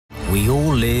We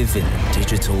all live in a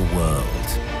digital world.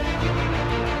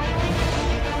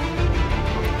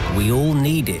 We all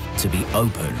need it to be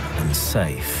open and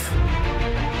safe.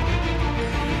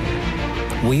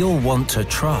 We all want to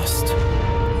trust.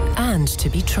 And to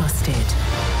be trusted.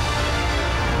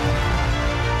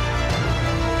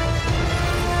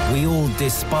 We all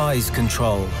despise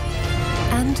control.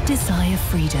 And desire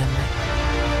freedom.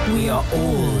 We are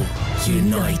all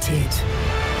united.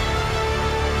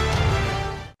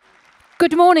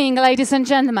 Good morning, ladies and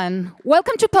gentlemen.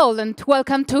 Welcome to Poland.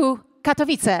 Welcome to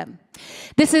Katowice.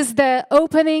 This is the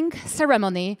opening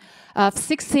ceremony of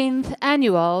 16th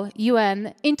Annual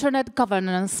UN Internet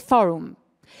Governance Forum,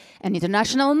 an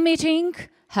international meeting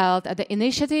held at the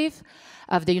initiative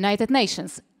of the United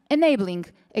Nations, enabling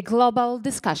a global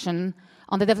discussion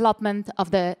on the development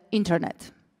of the Internet.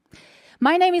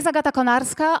 My name is Agata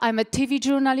Konarska. I'm a TV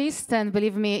journalist, and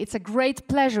believe me, it's a great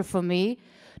pleasure for me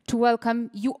to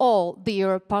welcome you all,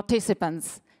 dear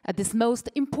participants, at this most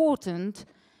important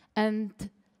and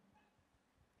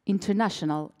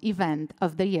international event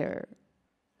of the year.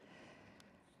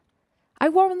 I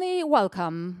warmly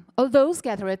welcome all those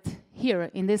gathered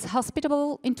here in these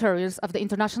hospitable interiors of the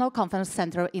International Conference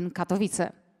Center in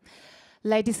Katowice.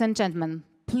 Ladies and gentlemen,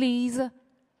 please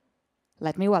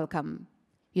let me welcome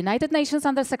United Nations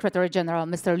Under-Secretary General,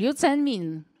 Mr. Liu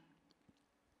Zhenmin.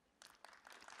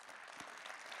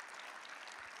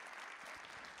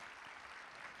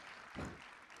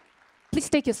 Please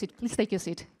take your seat. Please take your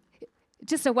seat.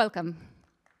 Just a welcome.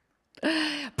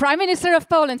 Prime Minister of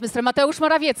Poland, Mr. Mateusz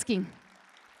Morawiecki.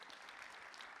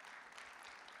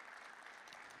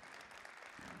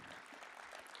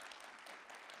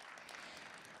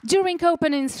 During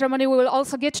opening ceremony, we will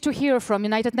also get to hear from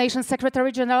United Nations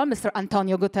Secretary General, Mr.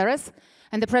 Antonio Guterres,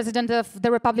 and the President of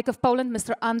the Republic of Poland,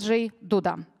 Mr. Andrzej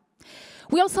Duda.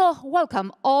 We also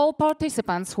welcome all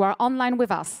participants who are online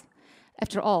with us.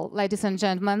 After all, ladies and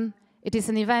gentlemen, it is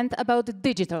an event about the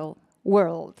digital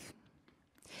world.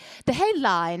 The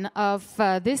headline of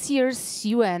this year's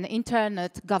UN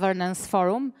Internet Governance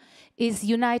Forum is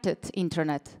United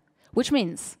Internet, which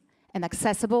means an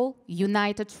accessible,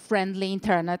 united, friendly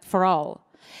Internet for all.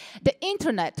 The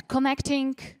Internet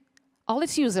connecting all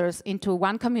its users into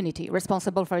one community,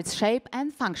 responsible for its shape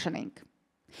and functioning.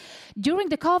 During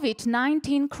the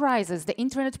COVID-19 crisis, the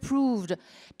Internet proved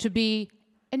to be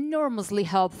enormously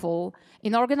helpful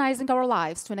in organizing our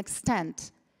lives to an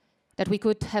extent that we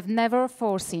could have never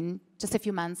foreseen just a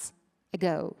few months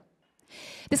ago.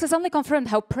 This has only confirmed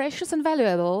how precious and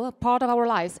valuable a part of our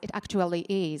lives it actually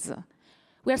is.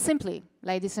 We are simply,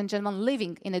 ladies and gentlemen,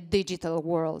 living in a digital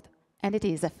world, and it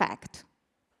is a fact.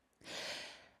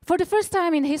 For the first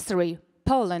time in history,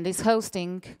 Poland is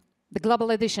hosting the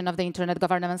global edition of the Internet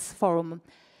Governance Forum,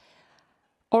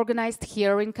 organized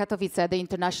here in Katowice at the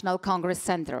International Congress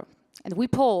Center. And we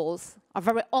Poles are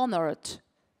very honored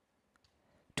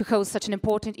to host such an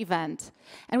important event.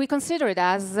 And we consider it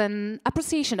as an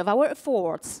appreciation of our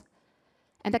efforts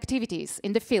and activities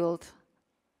in the field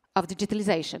of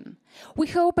digitalization. We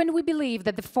hope and we believe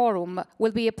that the forum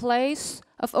will be a place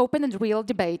of open and real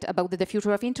debate about the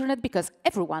future of Internet, because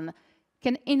everyone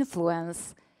can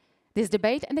influence this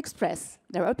debate and express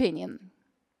their opinion.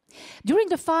 During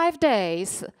the 5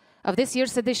 days of this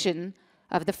year's edition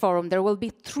of the forum, there will be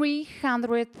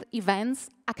 300 events,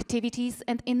 activities,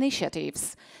 and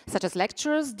initiatives, such as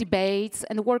lectures, debates,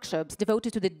 and workshops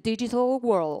devoted to the digital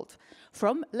world,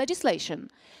 from legislation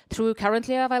through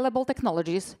currently available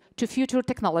technologies to future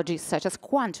technologies such as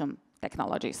quantum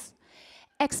technologies.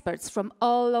 Experts from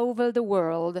all over the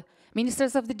world,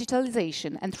 ministers of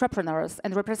digitalization, entrepreneurs,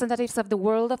 and representatives of the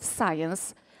world of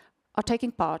science are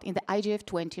taking part in the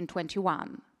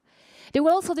IGF2021. They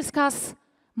will also discuss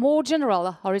more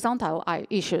general horizontal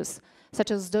issues, such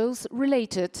as those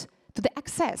related to the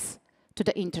access to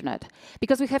the Internet,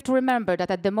 because we have to remember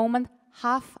that at the moment,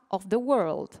 half of the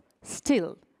world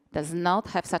still does not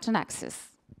have such an access.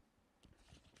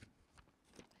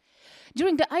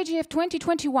 During the IGF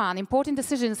 2021, important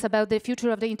decisions about the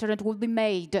future of the Internet will be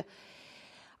made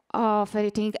of, I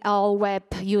think, all web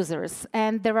users,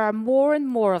 and there are more and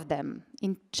more of them.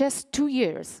 In just 2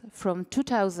 years, from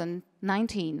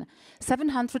 2019,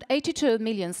 782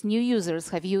 million new users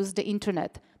have used the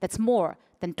Internet. That's more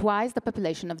than twice the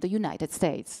population of the United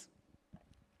States.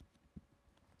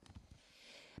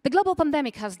 The global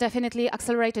pandemic has definitely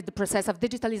accelerated the process of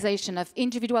digitalization of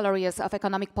individual areas of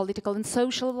economic, political, and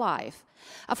social life.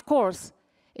 Of course,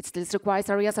 it still requires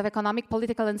areas of economic,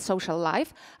 political, and social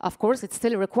life. Of course, it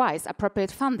still requires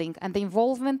appropriate funding and the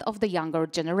involvement of the younger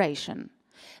generation.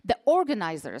 The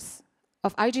organizers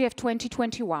of IGF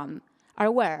 2021 are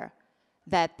aware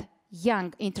that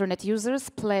young internet users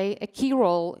play a key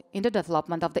role in the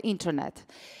development of the internet.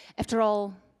 After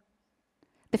all,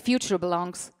 the future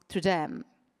belongs to them.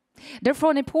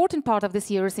 Therefore, an important part of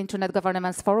this year's Internet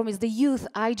Governance Forum is the Youth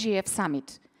IGF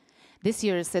Summit. This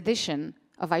year's edition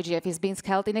of IGF is being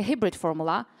held in a hybrid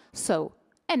formula, so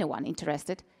anyone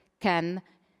interested can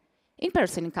in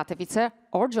person in Katowice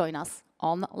or join us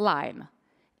online.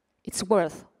 It's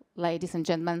worth, ladies and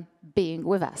gentlemen, being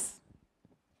with us.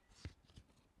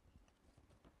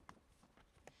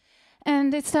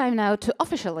 And it's time now to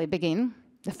officially begin.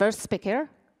 The first speaker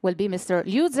will be Mr.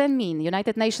 Liu Zhenmin,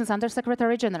 United Nations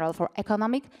Under-Secretary General for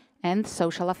Economic and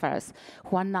Social Affairs,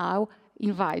 who I now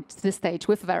invite to the stage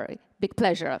with very big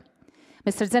pleasure.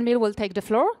 Mr. Zhenmin will take the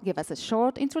floor, give us a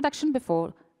short introduction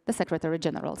before the Secretary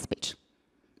General's speech.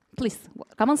 Please,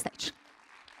 come on stage.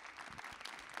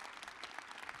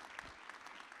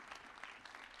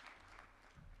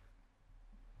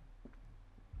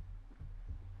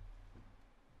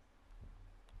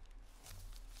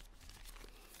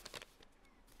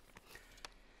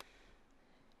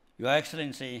 Your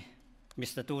Excellency,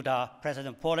 Mr. Duda,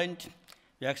 President of Poland,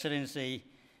 Your Excellency,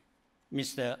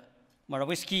 Mr.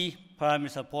 Morawiecki, Prime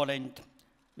Minister of Poland,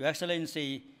 Your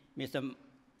Excellency, Mr.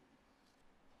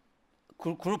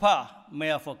 Krupa,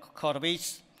 Mayor of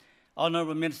Katowice,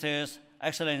 Honorable Ministers,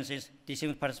 Excellencies,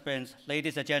 distinguished participants,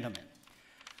 ladies and gentlemen.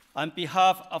 On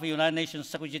behalf of the United Nations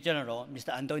Secretary General,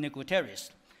 Mr. Antonio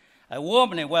Guterres, I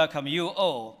warmly welcome you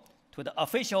all to the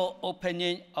official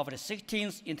opening of the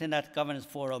 16th Internet Governance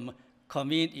Forum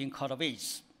convened in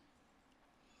Katowice.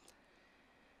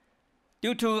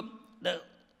 Due to the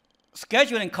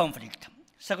scheduling conflict,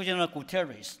 Secretary General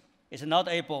Guterres is not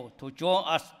able to join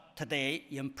us today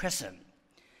in person,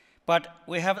 but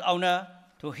we have the honor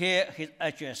to hear his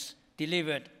address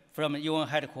delivered from UN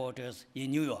headquarters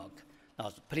in New York.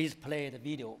 Now, please play the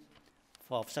video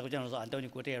of Secretary General Antonio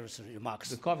Guterres' remarks.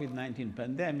 The COVID-19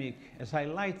 pandemic has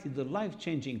highlighted the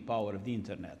life-changing power of the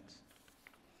Internet.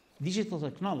 Digital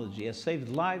technology has saved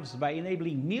lives by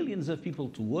enabling millions of people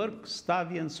to work,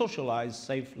 study, and socialize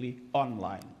safely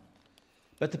online.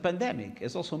 But the pandemic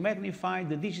has also magnified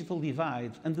the digital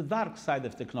divide and the dark side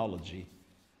of technology,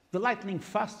 the lightning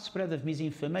fast spread of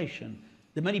misinformation,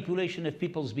 the manipulation of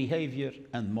people's behavior,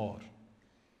 and more.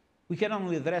 We can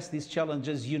only address these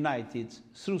challenges united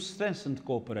through strengthened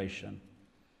cooperation,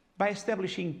 by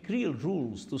establishing clear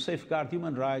rules to safeguard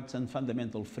human rights and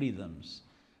fundamental freedoms,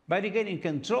 by regaining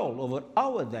control over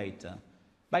our data,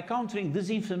 by countering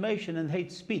disinformation and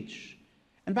hate speech,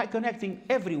 and by connecting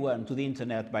everyone to the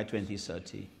Internet by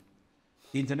 2030.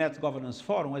 The Internet Governance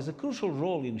Forum has a crucial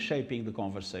role in shaping the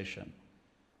conversation.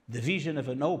 The vision of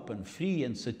an open, free,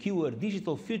 and secure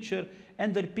digital future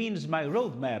underpins my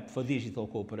roadmap for digital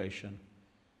cooperation.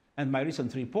 And my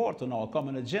recent report on our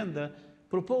common agenda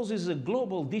proposes a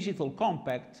global digital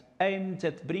compact aimed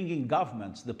at bringing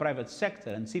governments, the private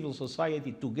sector, and civil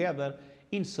society together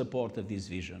in support of this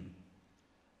vision.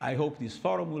 I hope this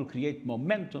forum will create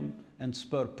momentum and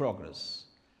spur progress.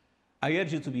 I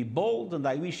urge you to be bold, and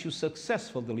I wish you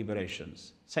successful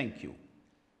deliberations. Thank you.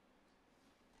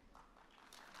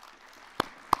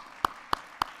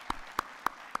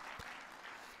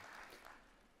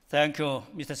 Thank you,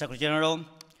 Mr. Secretary General.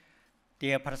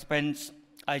 Dear participants,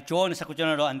 I join Secretary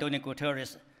General Antonio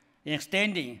Guterres in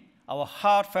extending our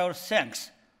heartfelt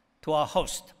thanks to our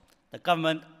host, the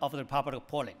government of the Republic of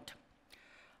Poland.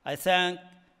 I thank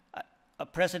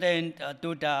President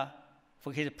Duda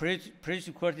for his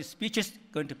pre-recorded speeches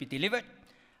going to be delivered.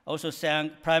 I also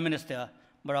thank Prime Minister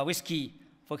Morawiecki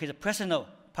for his personal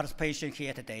participation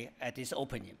here today at this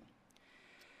opening.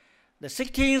 The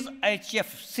 16th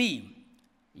IGF theme,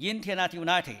 Internet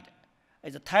United,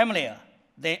 is timelier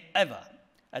than ever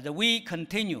as we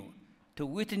continue to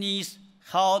witness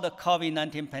how the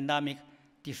COVID-19 pandemic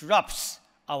disrupts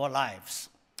our lives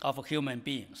of human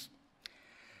beings.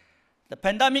 The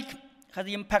pandemic has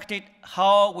impacted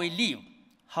how we live,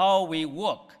 how we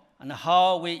work, and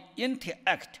how we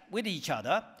interact with each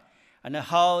other, and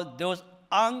how those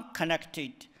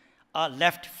unconnected are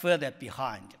left further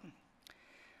behind.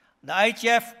 The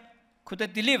IGF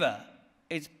could deliver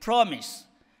its promise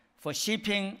for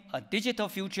shaping a digital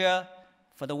future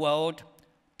for the world,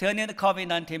 turning the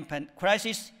COVID-19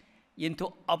 crisis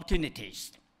into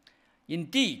opportunities.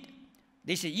 Indeed,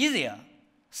 this is easier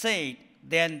said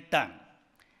than done,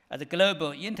 as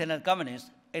global internet governance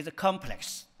is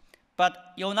complex. But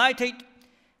united,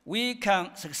 we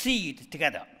can succeed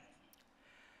together.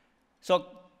 So,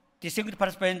 distinguished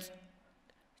participants,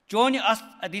 joining us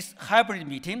at this hybrid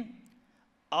meeting,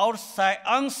 on-site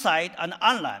and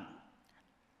online.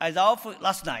 As of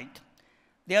last night,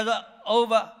 there are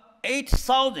over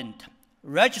 8,000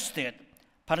 registered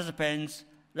participants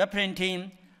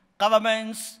representing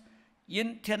governments,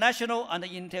 international and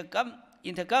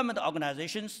intergovernmental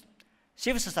organizations,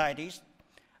 civil societies,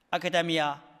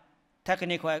 academia,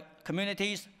 technical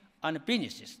communities, and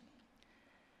businesses.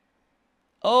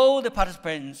 All the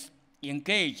participants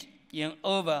engaged in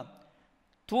over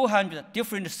 200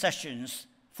 different sessions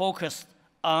focused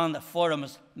on the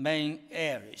forum's main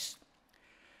areas,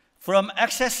 from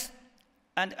access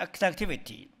and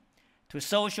connectivity to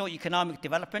socio-economic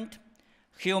development,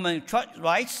 human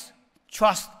rights,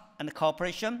 trust and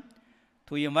cooperation,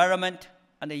 to environment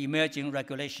and emerging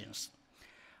regulations.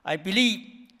 I believe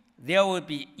there will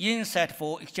be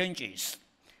insightful exchanges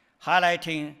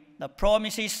highlighting the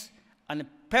promises and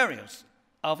perils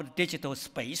of the digital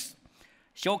space,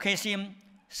 showcasing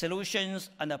solutions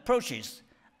and approaches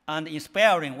and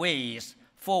inspiring ways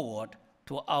forward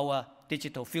to our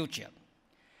digital future.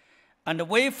 And the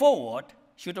way forward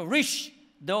should reach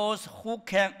those who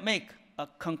can make a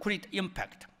concrete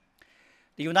impact.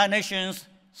 The United Nations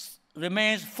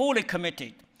remains fully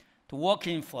committed to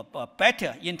working for a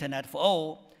better internet for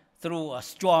all through a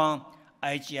strong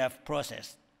IGF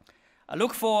process. I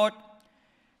look forward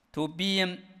to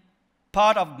being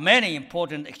part of many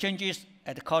important exchanges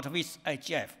at the Katowice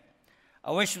IGF.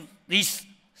 I wish this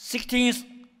 16th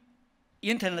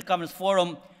Internet Governance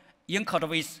Forum in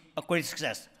Katowice a great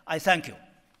success. I thank you.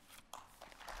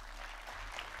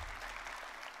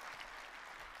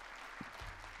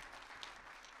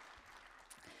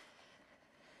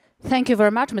 Thank you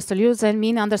very much, Mr. Liu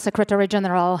Zhenmin, Undersecretary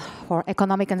General for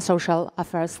Economic and Social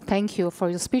Affairs. Thank you for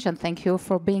your speech and thank you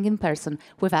for being in person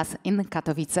with us in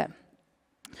Katowice.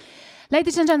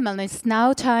 Ladies and gentlemen, it's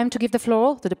now time to give the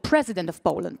floor to the President of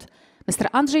Poland. Mr.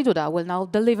 Andrzej Duda will now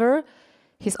deliver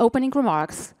his opening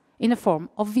remarks in the form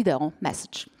of video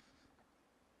message.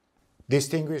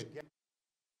 Distinguished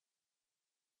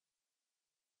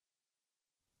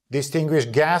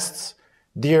guests,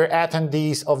 dear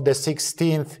attendees of the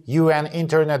 16th UN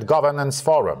Internet Governance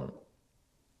Forum,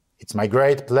 it's my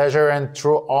great pleasure and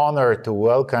true honor to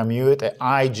welcome you to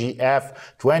IGF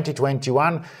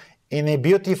 2021 in a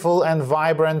beautiful and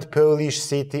vibrant Polish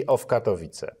city of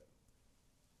Katowice.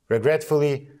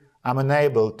 Regretfully, I'm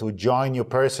unable to join you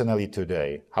personally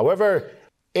today. However,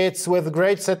 it's with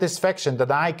great satisfaction that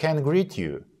I can greet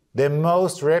you, the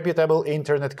most reputable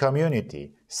internet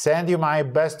community, send you my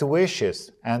best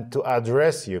wishes and to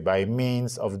address you by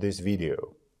means of this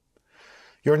video.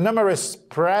 Your numerous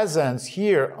presence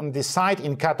here on the site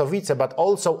in Katowice, but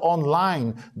also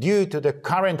online due to the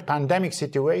current pandemic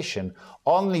situation,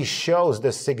 only shows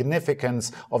the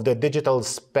significance of the digital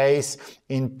space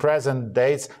in present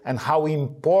days and how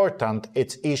important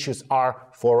its issues are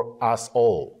for us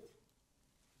all.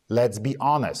 Let's be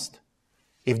honest.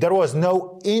 If there was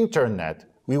no internet,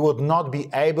 we would not be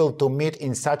able to meet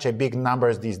in such a big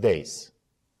numbers these days.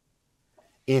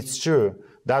 It's true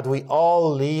that we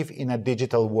all live in a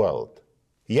digital world.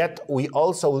 Yet we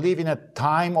also live in a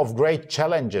time of great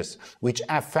challenges which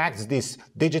affects this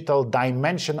digital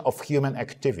dimension of human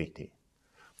activity.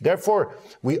 Therefore,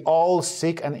 we all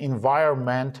seek an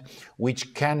environment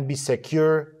which can be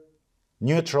secure,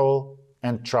 neutral,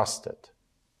 and trusted.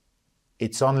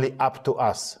 It's only up to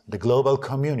us, the global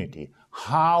community,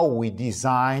 how we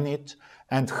design it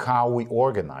and how we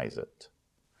organize it.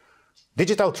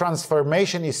 Digital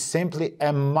transformation is simply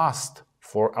a must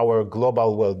for our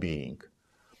global well-being.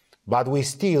 But we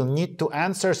still need to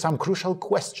answer some crucial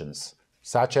questions,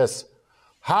 such as,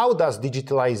 how does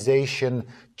digitalization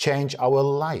change our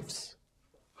lives?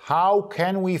 How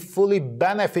can we fully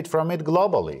benefit from it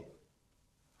globally?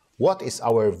 What is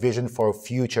our vision for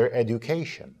future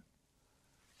education?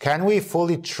 Can we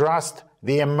fully trust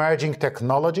the emerging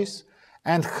technologies?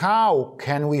 And how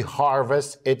can we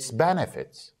harvest its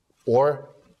benefits? Or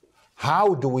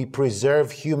how do we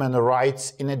preserve human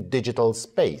rights in a digital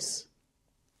space?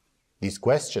 These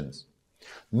questions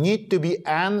need to be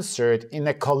answered in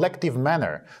a collective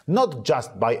manner, not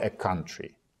just by a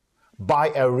country,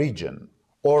 by a region,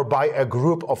 or by a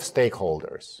group of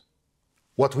stakeholders.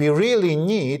 What we really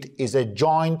need is a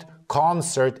joint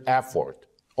concert effort.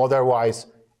 Otherwise,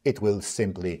 it will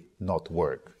simply not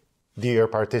work. Dear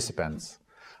participants,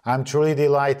 I'm truly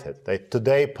delighted that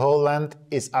today Poland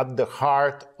is at the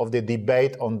heart of the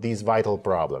debate on these vital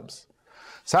problems.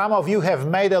 Some of you have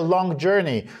made a long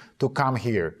journey to come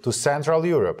here, to Central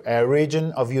Europe, a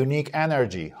region of unique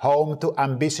energy, home to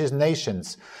ambitious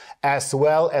nations, as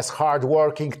well as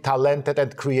hard-working, talented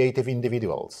and creative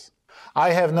individuals. I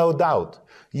have no doubt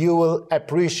you will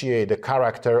appreciate the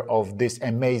character of this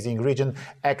amazing region,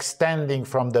 extending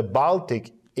from the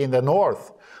Baltic in the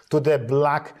north to the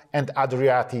Black and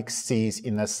Adriatic Seas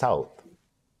in the south.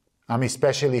 I'm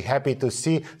especially happy to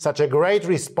see such a great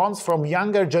response from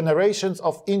younger generations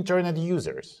of internet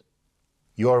users.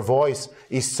 Your voice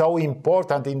is so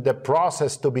important in the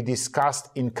process to be discussed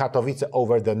in Katowice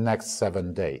over the next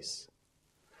 7 days.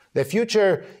 The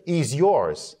future is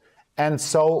yours, and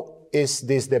so is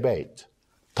this debate.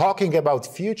 Talking about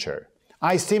future,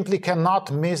 I simply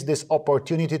cannot miss this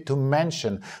opportunity to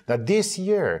mention that this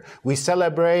year we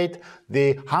celebrate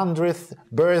the 100th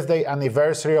birthday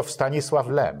anniversary of Stanisław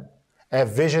Lem, a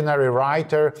visionary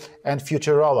writer and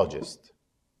futurologist.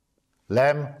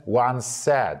 Lem once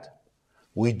said,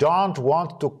 "We don't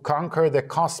want to conquer the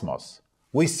cosmos.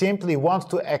 We simply want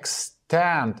to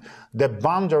extend the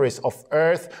boundaries of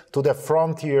Earth to the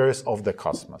frontiers of the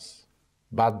cosmos."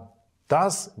 But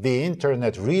does the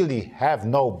internet really have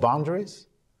no boundaries?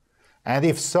 And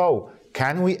if so,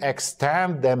 can we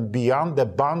extend them beyond the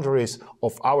boundaries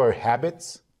of our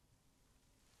habits?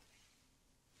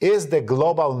 Is the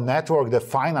global network the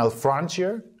final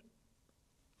frontier?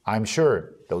 I'm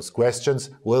sure those questions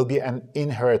will be an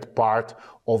inherent part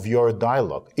of your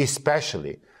dialogue,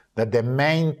 especially that the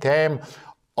main theme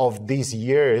of this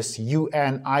year's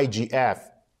UN IGF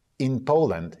in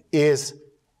Poland is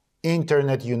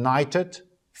Internet united,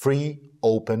 free,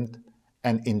 open,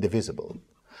 and indivisible.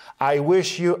 I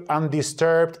wish you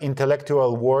undisturbed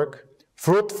intellectual work,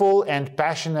 fruitful and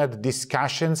passionate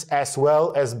discussions, as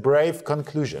well as brave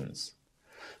conclusions.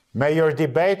 May your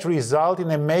debate result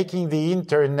in making the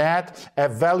Internet a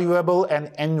valuable and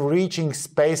enriching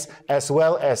space, as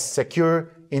well as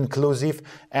secure, inclusive,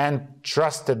 and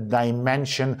trusted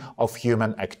dimension of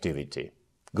human activity.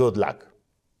 Good luck.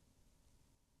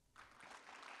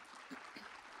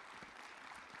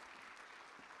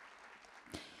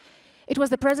 It was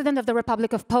the President of the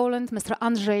Republic of Poland, Mr.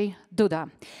 Andrzej Duda.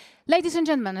 Ladies and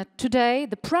gentlemen, today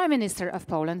the Prime Minister of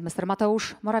Poland, Mr.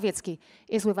 Mateusz Morawiecki,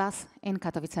 is with us in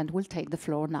Katowice and will take the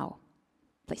floor now.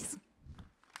 Please.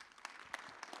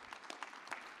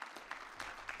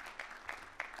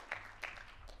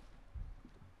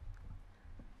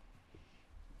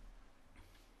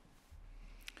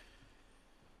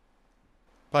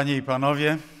 Panie i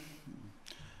Panowie,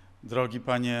 drogi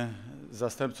Panie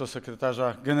Zastępco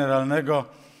Sekretarza Generalnego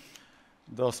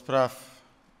do spraw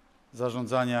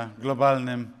zarządzania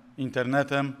globalnym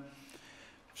internetem,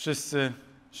 wszyscy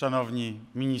szanowni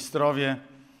ministrowie,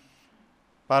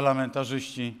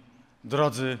 parlamentarzyści,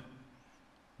 drodzy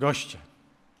goście.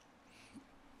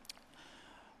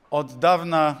 Od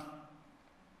dawna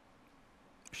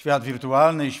świat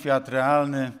wirtualny i świat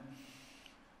realny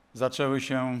zaczęły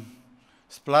się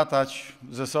splatać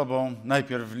ze sobą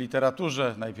najpierw w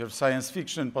literaturze, najpierw science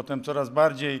fiction, potem coraz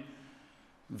bardziej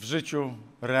w życiu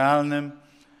realnym,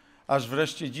 aż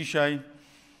wreszcie dzisiaj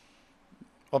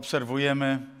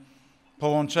obserwujemy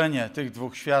połączenie tych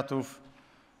dwóch światów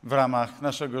w ramach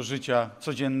naszego życia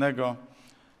codziennego,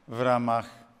 w ramach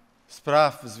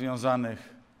spraw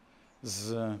związanych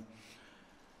z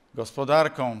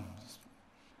gospodarką,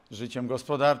 z życiem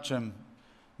gospodarczym,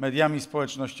 mediami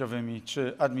społecznościowymi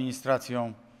czy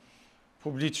administracją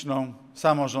publiczną,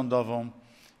 samorządową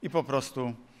i po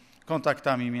prostu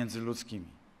kontaktami międzyludzkimi.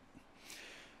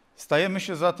 Stajemy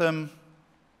się zatem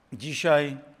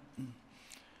dzisiaj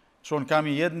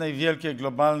członkami jednej wielkiej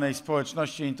globalnej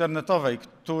społeczności internetowej,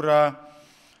 która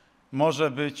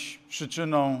może być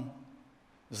przyczyną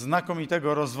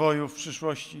znakomitego rozwoju w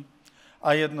przyszłości,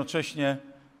 a jednocześnie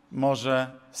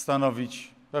może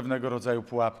stanowić pewnego rodzaju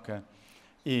pułapkę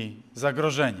i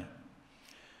zagrożenie.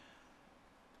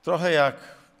 Trochę jak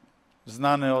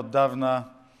znany od dawna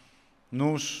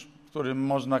nóż, którym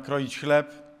można kroić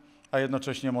chleb, a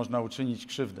jednocześnie można uczynić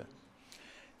krzywdę.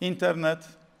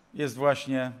 Internet jest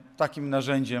właśnie takim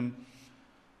narzędziem,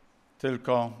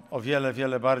 tylko o wiele,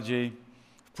 wiele bardziej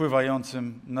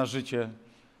wpływającym na życie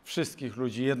wszystkich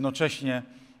ludzi jednocześnie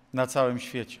na całym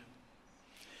świecie.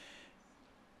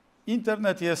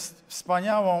 Internet jest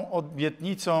wspaniałą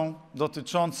obietnicą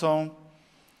dotyczącą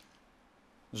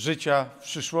życia w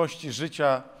przyszłości,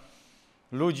 życia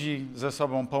ludzi ze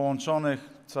sobą połączonych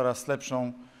coraz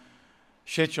lepszą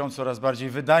siecią, coraz bardziej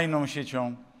wydajną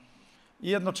siecią. I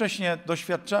jednocześnie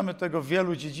doświadczamy tego w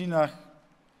wielu dziedzinach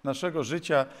naszego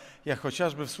życia, jak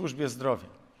chociażby w służbie zdrowia.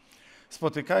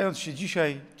 Spotykając się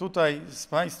dzisiaj tutaj z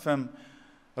Państwem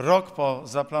rok po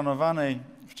zaplanowanej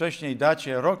wcześniej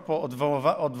dacie, rok po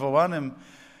odwołanym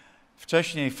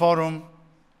wcześniej forum,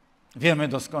 wiemy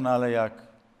doskonale, jak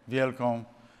wielką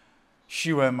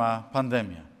siłę ma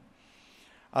pandemia.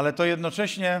 Ale to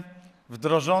jednocześnie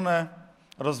wdrożone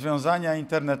rozwiązania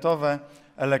internetowe,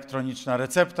 elektroniczna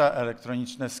recepta,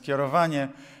 elektroniczne skierowanie,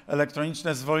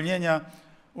 elektroniczne zwolnienia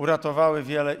uratowały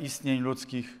wiele istnień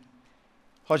ludzkich,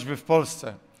 choćby w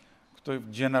Polsce,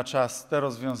 gdzie na czas te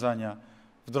rozwiązania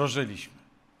wdrożyliśmy.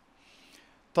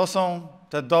 To są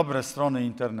te dobre strony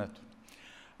internetu,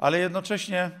 ale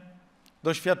jednocześnie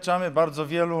doświadczamy bardzo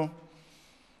wielu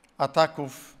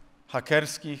ataków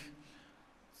hakerskich,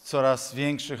 coraz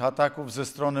większych ataków ze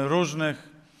strony różnych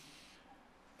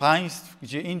państw,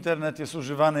 gdzie internet jest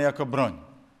używany jako broń.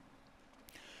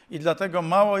 I dlatego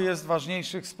mało jest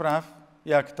ważniejszych spraw,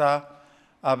 jak ta,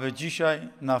 aby dzisiaj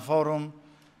na forum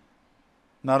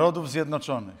Narodów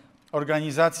Zjednoczonych,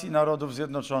 Organizacji Narodów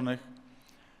Zjednoczonych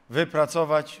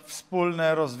wypracować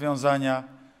wspólne rozwiązania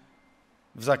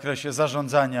w zakresie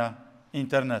zarządzania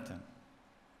internetem.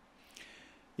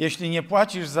 Jeśli nie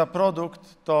płacisz za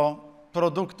produkt, to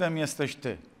produktem jesteś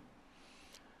ty.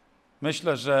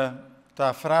 Myślę, że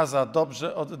ta fraza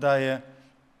dobrze oddaje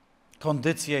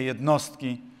kondycję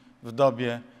jednostki w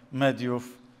dobie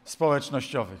mediów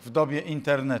społecznościowych, w dobie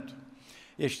internetu.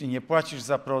 Jeśli nie płacisz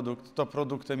za produkt, to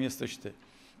produktem jesteś ty.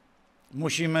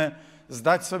 Musimy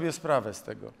zdać sobie sprawę z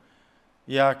tego,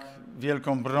 jak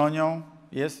wielką bronią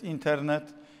jest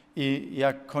internet i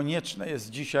jak konieczne jest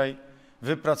dzisiaj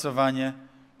wypracowanie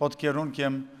pod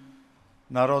kierunkiem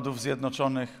Narodów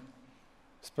Zjednoczonych,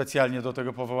 specjalnie do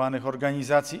tego powołanych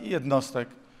organizacji i jednostek,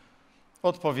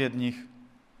 odpowiednich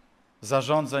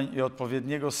zarządzeń i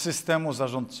odpowiedniego systemu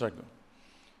zarządczego.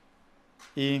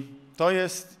 I to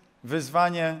jest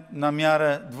wyzwanie na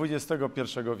miarę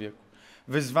XXI wieku.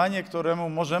 Wyzwanie, któremu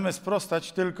możemy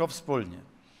sprostać tylko wspólnie.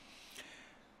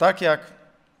 Tak jak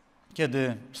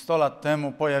kiedy 100 lat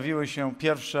temu pojawiły się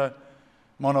pierwsze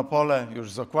monopole,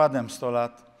 już z okładem 100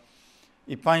 lat,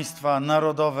 i państwa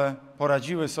narodowe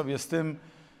poradziły sobie z tym,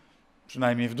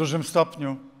 przynajmniej w dużym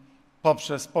stopniu,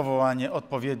 poprzez powołanie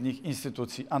odpowiednich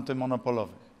instytucji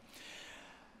antymonopolowych.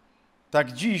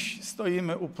 Tak dziś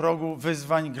stoimy u progu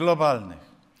wyzwań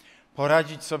globalnych.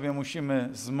 Poradzić sobie musimy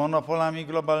z monopolami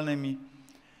globalnymi,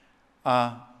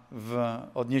 a w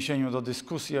odniesieniu do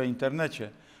dyskusji o internecie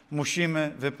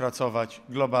musimy wypracować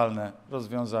globalne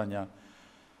rozwiązania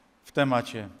w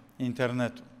temacie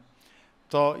internetu.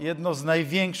 To jedno z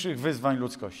największych wyzwań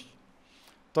ludzkości.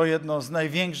 To jedno z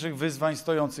największych wyzwań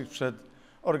stojących przed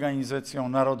Organizacją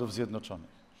Narodów Zjednoczonych.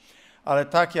 Ale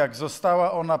tak jak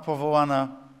została ona powołana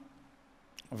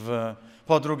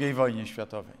po II wojnie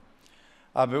światowej,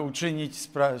 aby uczynić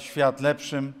świat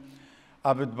lepszym,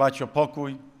 aby dbać o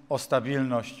pokój, o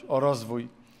stabilność, o rozwój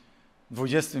w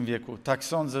XX wieku, tak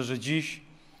sądzę, że dziś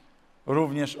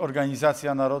również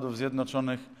Organizacja Narodów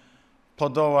Zjednoczonych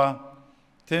podoła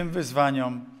tym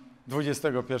wyzwaniom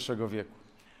XXI wieku.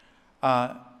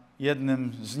 A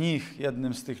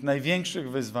jednym z tych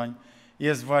największych wyzwań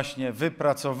jest właśnie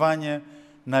wypracowanie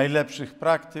najlepszych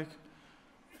praktyk,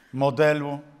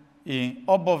 modelu i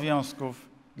obowiązków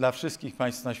dla wszystkich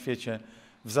państw na świecie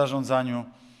w zarządzaniu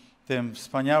tym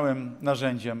wspaniałym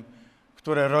narzędziem,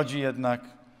 które rodzi jednak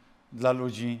dla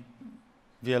ludzi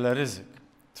wiele ryzyk,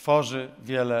 tworzy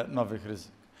wiele nowych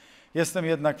ryzyk. Jestem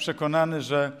jednak przekonany,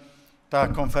 że ta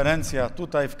konferencja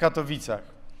tutaj w Katowicach,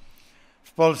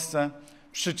 w Polsce,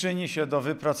 przyczyni się do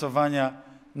wypracowania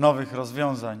nowych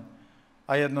rozwiązań,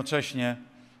 a jednocześnie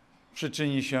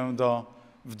przyczyni się do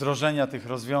wdrożenia tych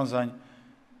rozwiązań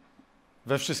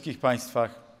we wszystkich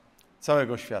państwach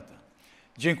całego świata.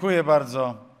 Dziękuję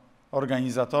bardzo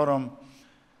organizatorom,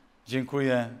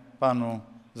 dziękuję panu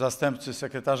zastępcy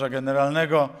sekretarza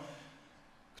generalnego,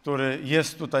 który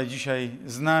jest tutaj dzisiaj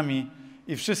z nami,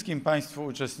 i wszystkim państwu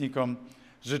uczestnikom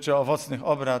życzę owocnych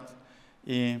obrad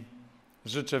i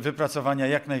życzę wypracowania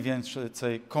jak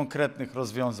najwięcej konkretnych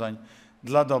rozwiązań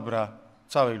dla dobra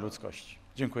całej ludzkości.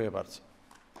 Dziękuję bardzo.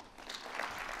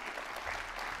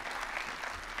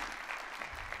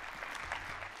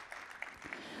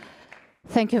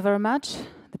 Thank you very much.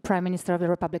 The Prime Minister of the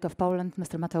Republic of Poland,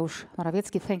 Mr. Mateusz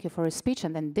Morawiecki, thank you for his speech.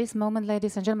 And in this moment,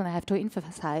 ladies and gentlemen, I have to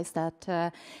emphasize that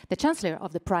the Chancellor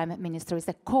of the Prime Minister is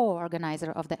the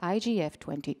co-organizer of the IGF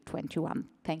 2021.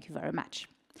 Thank you very much.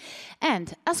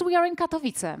 And as we are in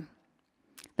Katowice,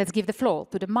 let's give the floor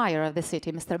to the mayor of the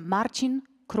city, Mr. Marcin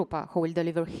Krupa, who will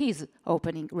deliver his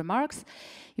opening remarks.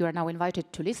 You are now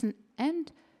invited to listen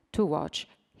and to watch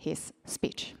his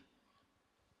speech.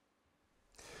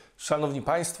 Szanowni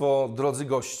Państwo, drodzy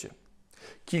goście,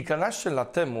 kilkanaście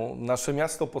lat temu nasze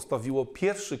miasto postawiło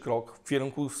pierwszy krok w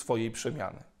kierunku swojej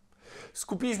przemiany.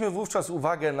 Skupiliśmy wówczas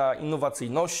uwagę na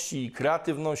innowacyjności,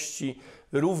 kreatywności,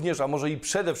 również, a może i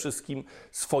przede wszystkim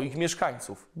swoich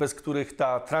mieszkańców, bez których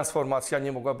ta transformacja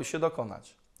nie mogłaby się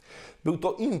dokonać. Był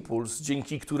to impuls,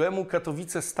 dzięki któremu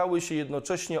Katowice stały się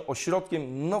jednocześnie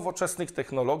ośrodkiem nowoczesnych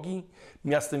technologii,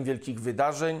 miastem wielkich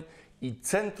wydarzeń i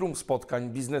centrum spotkań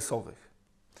biznesowych.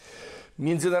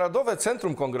 Międzynarodowe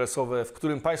Centrum Kongresowe, w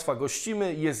którym Państwa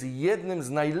gościmy, jest jednym z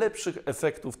najlepszych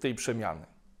efektów tej przemiany.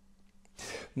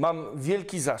 Mam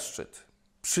wielki zaszczyt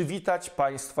przywitać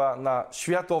Państwa na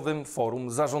Światowym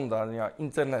Forum Zarządzania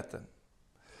Internetem.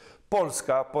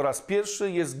 Polska po raz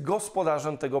pierwszy jest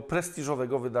gospodarzem tego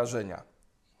prestiżowego wydarzenia.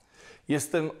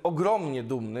 Jestem ogromnie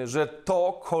dumny, że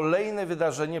to kolejne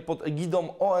wydarzenie pod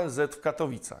egidą ONZ w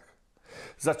Katowicach.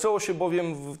 Zaczęło się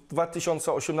bowiem w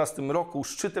 2018 roku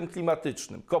szczytem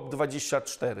klimatycznym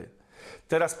COP24.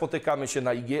 Teraz spotykamy się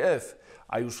na IGF,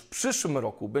 a już w przyszłym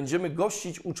roku będziemy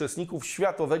gościć uczestników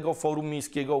Światowego Forum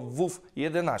Miejskiego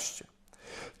WUF11.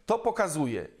 To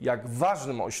pokazuje, jak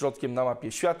ważnym ośrodkiem na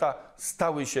mapie świata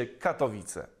stały się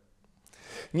Katowice.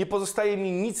 Nie pozostaje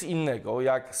mi nic innego,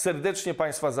 jak serdecznie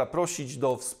Państwa zaprosić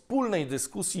do wspólnej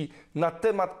dyskusji na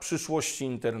temat przyszłości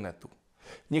internetu.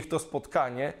 Niech to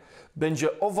spotkanie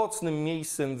będzie owocnym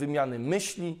miejscem wymiany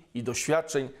myśli i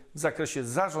doświadczeń w zakresie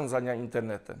zarządzania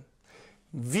internetem.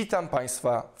 Witam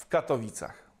Państwa w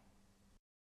Katowicach.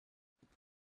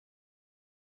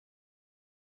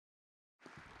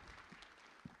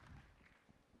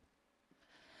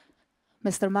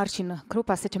 Mr. Marcin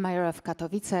Krupa, City Mayor of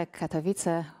Katowice,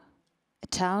 Katowice, a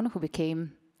town who became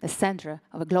the center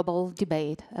of a global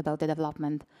debate about the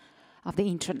development of the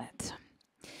internet.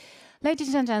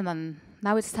 Ladies and gentlemen,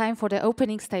 now it's time for the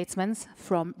opening statements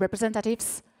from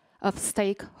representatives of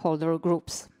stakeholder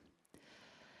groups.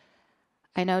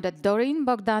 I know that Doreen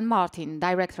Bogdan-Martin,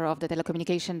 Director of the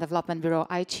Telecommunication Development Bureau,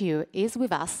 ITU, is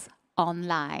with us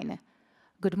online.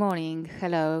 Good morning,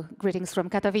 hello, greetings from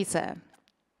Katowice.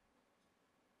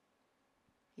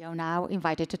 You're now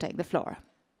invited to take the floor.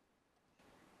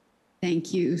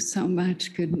 Thank you so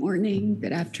much. Good morning,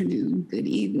 good afternoon, good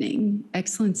evening,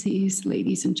 Excellencies,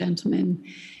 ladies and gentlemen.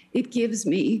 It gives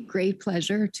me great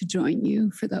pleasure to join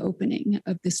you for the opening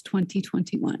of this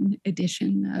 2021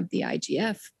 edition of the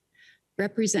IGF,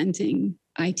 representing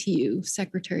ITU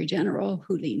Secretary General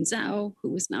Hulin Zhao, who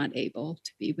was not able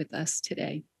to be with us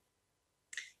today.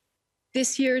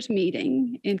 This year's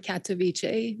meeting in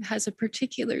Katowice has a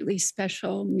particularly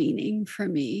special meaning for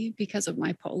me because of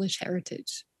my Polish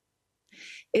heritage.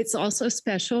 It's also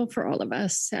special for all of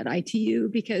us at ITU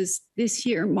because this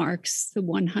year marks the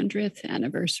 100th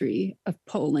anniversary of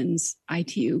Poland's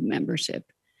ITU membership.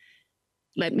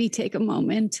 Let me take a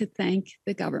moment to thank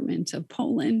the government of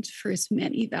Poland for its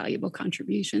many valuable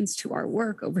contributions to our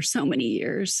work over so many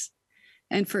years,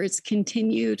 and for its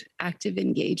continued active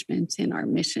engagement in our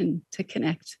mission to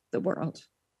connect the world.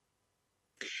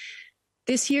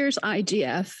 This year's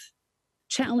IGF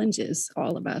challenges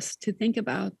all of us to think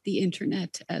about the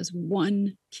internet as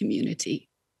one community.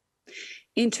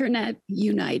 Internet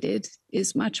United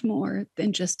is much more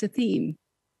than just a theme.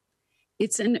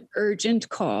 It's an urgent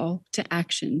call to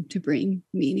action to bring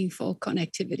meaningful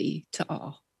connectivity to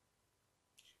all.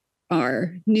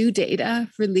 Our new data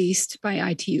released by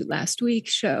ITU last week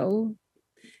show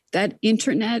that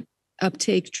internet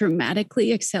uptake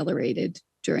dramatically accelerated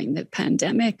during the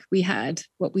pandemic. We had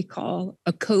what we call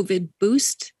a COVID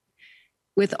boost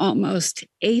with almost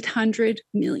 800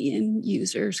 million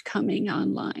users coming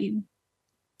online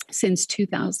since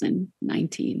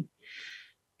 2019.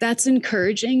 That's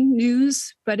encouraging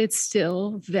news, but it's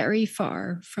still very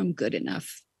far from good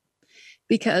enough,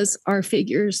 because our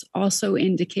figures also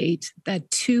indicate that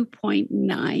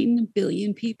 2.9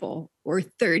 billion people, or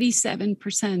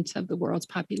 37% of the world's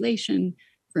population,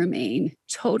 remain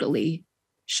totally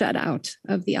shut out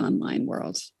of the online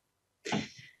world.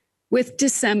 With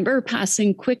December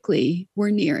passing quickly,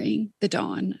 we're nearing the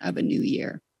dawn of a new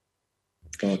year.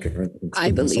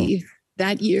 I believe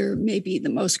that year may be the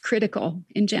most critical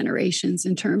in generations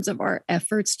in terms of our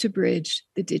efforts to bridge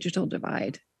the digital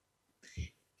divide.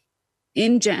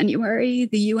 In January,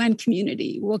 the UN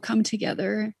community will come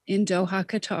together in Doha,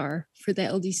 Qatar for the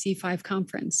LDC5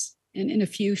 conference. And in a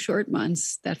few short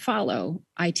months that follow,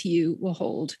 ITU will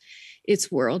hold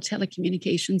its World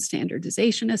Telecommunications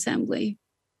Standardization Assembly,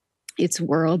 its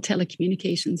World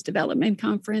Telecommunications Development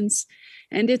Conference,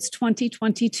 and its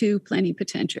 2022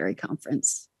 Plenipotentiary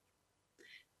Conference.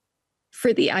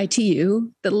 For the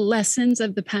ITU, the lessons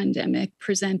of the pandemic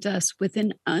present us with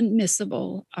an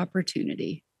unmissable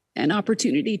opportunity, an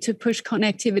opportunity to push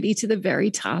connectivity to the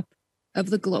very top of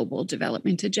the global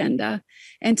development agenda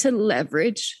and to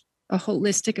leverage a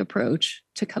holistic approach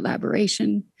to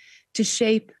collaboration to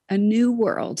shape a new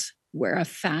world where a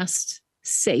fast,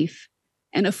 safe,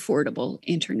 and affordable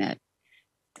internet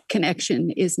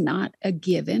connection is not a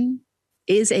given,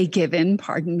 is a given,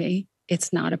 pardon me,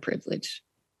 it's not a privilege.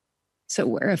 So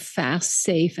where a fast,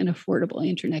 safe, and affordable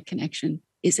internet connection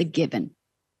is a given.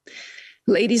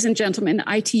 Ladies and gentlemen,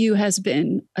 ITU has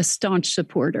been a staunch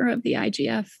supporter of the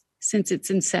IGF since its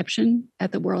inception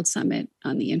at the World Summit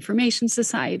on the Information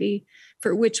Society,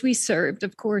 for which we served,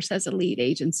 of course, as a lead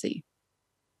agency.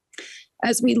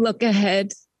 As we look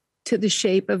ahead to the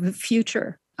shape of a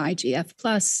future IGF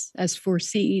Plus, as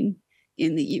foreseen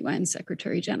in the UN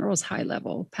Secretary General's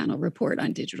high-level panel report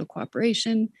on digital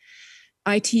cooperation,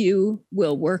 ITU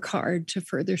will work hard to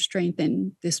further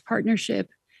strengthen this partnership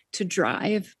to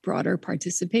drive broader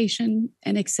participation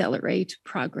and accelerate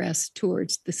progress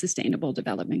towards the Sustainable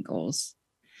Development Goals.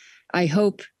 I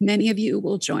hope many of you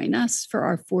will join us for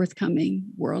our forthcoming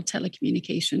World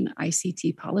Telecommunication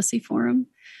ICT Policy Forum,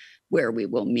 where we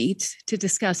will meet to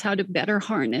discuss how to better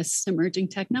harness emerging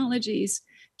technologies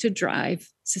to drive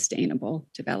sustainable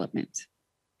development.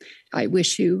 I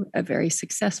wish you a very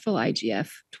successful IGF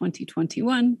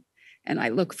 2021, and I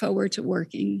look forward to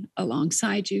working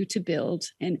alongside you to build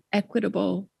an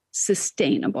equitable,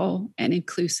 sustainable, and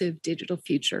inclusive digital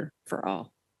future for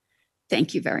all.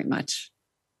 Thank you very much.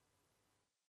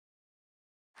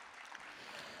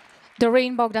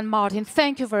 Doreen, Bogdan, Martin,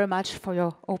 thank you very much for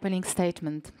your opening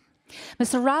statement.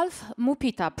 Mr. Ralph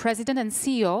Mupita, President and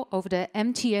CEO of the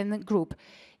MTN Group,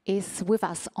 is with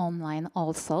us online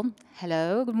also.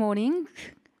 Hello, good morning.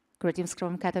 Greetings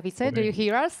from Katowice. Do you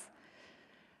hear us?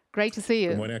 Great to see you.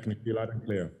 Good morning, I can hear you loud and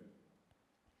clear.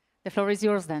 The floor is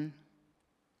yours then.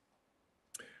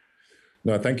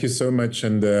 No, thank you so much,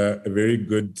 and a very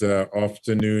good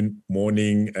afternoon,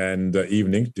 morning, and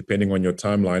evening, depending on your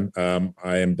timeline.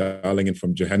 I am dialing in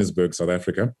from Johannesburg, South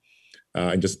Africa,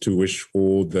 and just to wish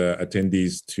all the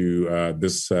attendees to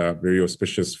this very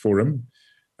auspicious forum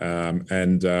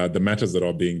and the matters that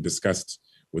are being discussed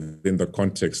within the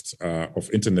context of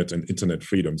internet and internet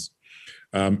freedoms.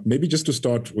 Maybe just to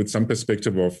start with some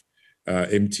perspective of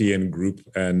MTN Group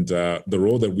and the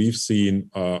role that we've seen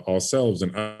ourselves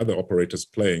and other operators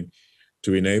playing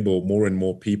to enable more and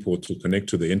more people to connect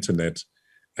to the internet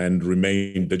and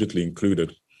remain digitally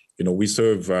included. You know, we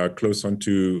serve close on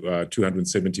to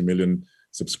 270 million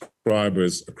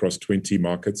subscribers across 20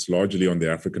 markets, largely on the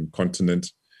African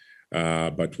continent,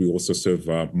 but we also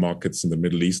serve markets in the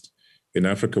Middle East. In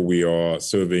Africa, we are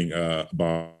serving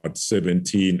about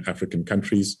 17 African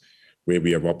countries, where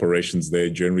we have operations there,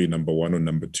 generally number 1 or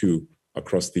number 2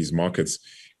 across these markets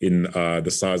in the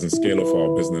size and scale of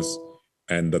our business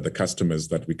and the customers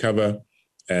that we cover,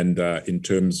 and in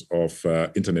terms of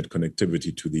internet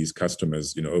connectivity to these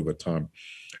customers, you know, over time.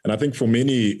 And I think for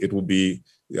many, it will be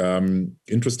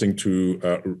interesting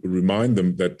to remind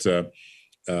them that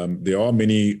there are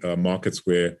many markets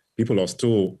where people are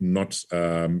still not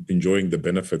enjoying the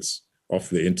benefits of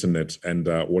the internet and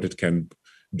what it can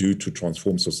do to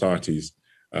transform societies.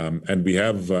 And we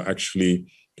have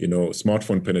actually, you know,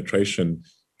 smartphone penetration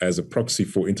as a proxy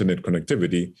for internet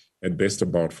connectivity at best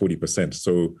about 40%.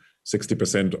 So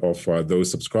 60% of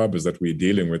those subscribers that we're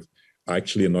dealing with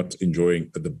actually are not enjoying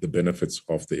the benefits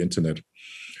of the internet.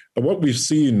 But what we've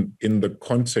seen in the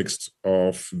context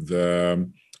of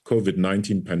the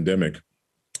COVID-19 pandemic,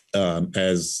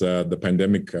 as the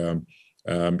pandemic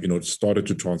you know, started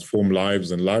to transform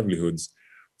lives and livelihoods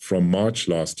from March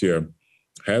last year,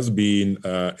 has been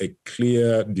a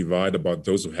clear divide about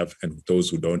those who have and those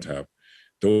who don't have.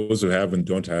 Those who have and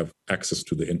don't have access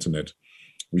to the internet.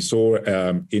 We saw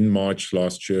in March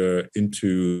last year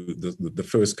into the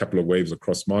first couple of waves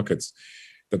across markets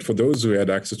that for those who had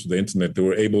access to the internet, they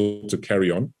were able to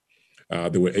carry on.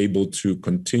 They were able to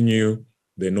continue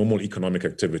their normal economic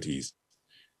activities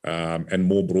and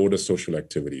more broader social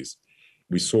activities.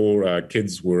 We saw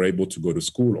kids were able to go to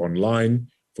school online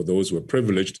for those who were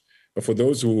privileged, but for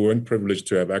those who weren't privileged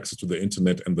to have access to the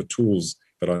internet and the tools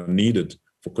that are needed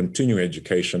for continuing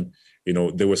education, you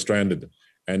know, they were stranded.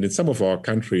 And in some of our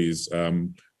countries,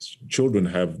 children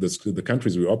have the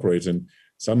countries we operate in,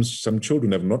 some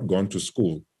children have not gone to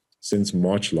school since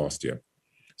March last year.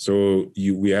 So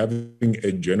we're having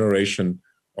a generation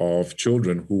of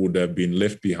children who would have been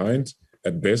left behind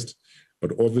at best,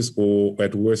 but obviously, or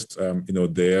at worst, you know,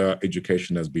 their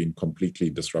education has been completely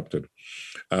disrupted.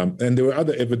 And there were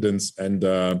other evidence and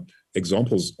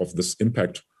examples of this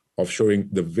impact of showing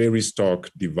the very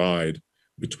stark divide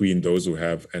between those who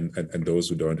have and those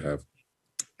who don't have.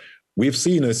 We've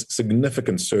seen a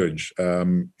significant surge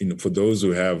for those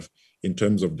who have in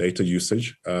terms of data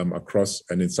usage across,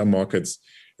 and in some markets,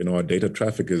 you know, our data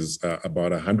traffic is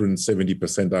about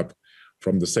 170% up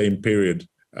from the same period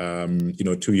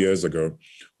 2 years ago,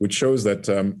 which shows that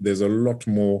there's a lot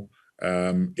more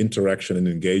interaction and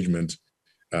engagement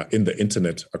in the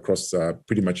internet across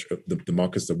pretty much the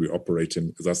markets that we operate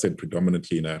in, as I said,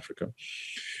 predominantly in Africa.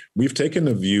 We've taken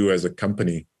a view as a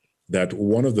company that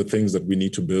one of the things that we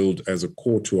need to build as a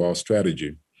core to our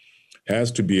strategy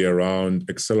has to be around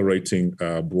accelerating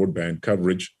broadband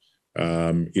coverage,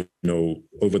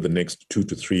 over the next 2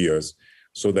 to 3 years,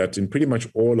 so that in pretty much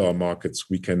all our markets,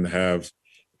 we can have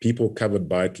people covered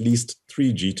by at least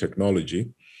 3G technology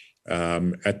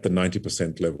at the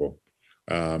 90% level.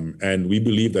 And we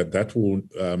believe that that will,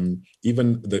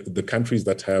 even the countries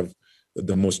that have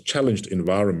the most challenged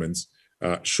environments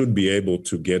should be able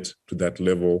to get to that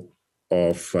level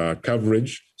of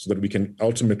coverage, so that we can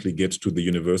ultimately get to the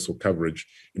universal coverage,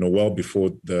 well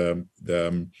before the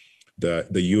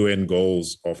UN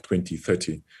goals of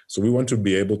 2030. So we want to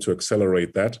be able to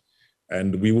accelerate that,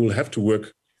 and we will have to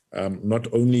work not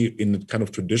only in kind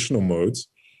of traditional modes,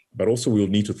 but also we'll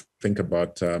need to think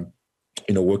about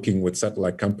working with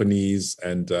satellite companies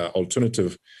and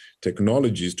alternative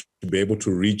technologies to be able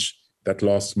to reach that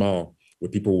last mile where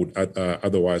people would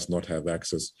otherwise not have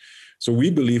access. So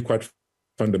we believe quite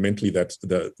fundamentally that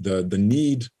the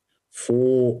need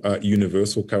for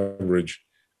universal coverage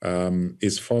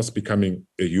is fast becoming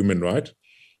a human right.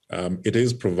 It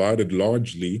is provided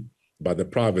largely by the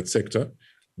private sector,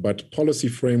 but policy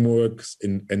frameworks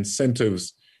and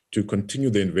incentives to continue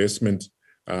the investment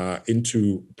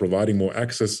into providing more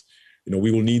access,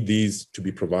 we will need these to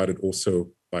be provided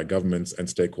also by governments and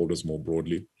stakeholders more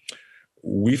broadly.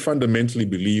 We fundamentally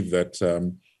believe that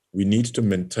we need to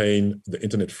maintain the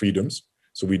internet freedoms.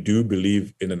 So we do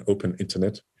believe in an open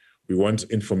internet. We want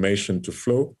information to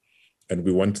flow, and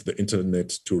we want the internet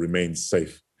to remain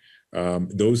safe.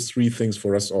 Those three things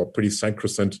for us are pretty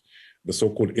sacrosanct. The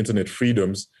so-called internet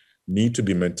freedoms need to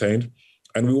be maintained.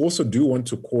 And we also do want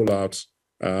to call out,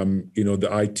 the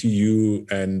ITU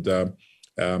and,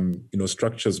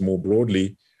 structures more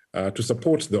broadly to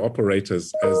support the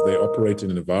operators as they operate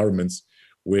in environments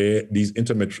where these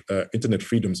internet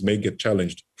freedoms may get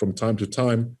challenged from time to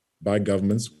time by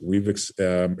governments. We've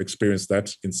experienced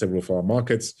that in several of our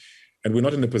markets, and we're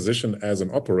not in a position as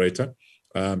an operator,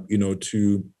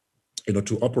 to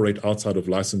operate outside of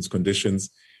license conditions,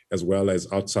 as well as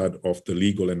outside of the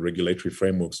legal and regulatory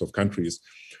frameworks of countries.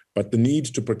 But the need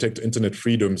to protect internet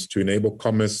freedoms, to enable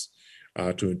commerce,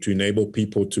 to enable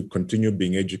people to continue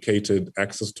being educated,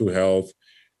 access to health,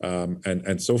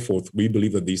 and so forth, we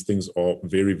believe that these things are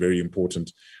very, very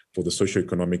important for the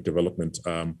socioeconomic development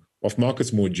of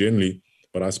markets more generally.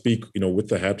 But I speak, with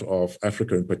the hat of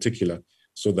Africa in particular,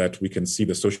 so that we can see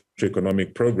the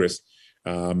socioeconomic progress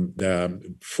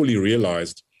fully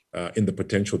realized in the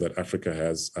potential that Africa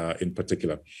has in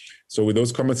particular. So with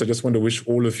those comments, I just want to wish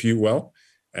all of you well,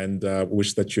 and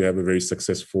wish that you have a very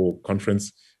successful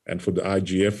conference, and for the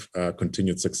IGF,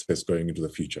 continued success going into the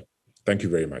future. Thank you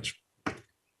very much.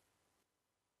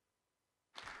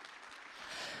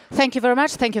 Thank you very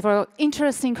much. Thank you for your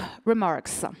interesting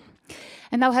remarks.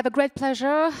 And now I have a great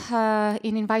pleasure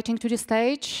in inviting to the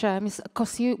stage Ms.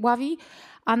 Kosiławi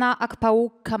Anna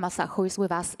Akpału-Kamasa, who is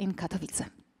with us in Katowice.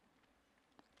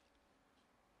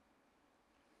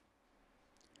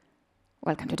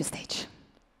 Welcome to the stage.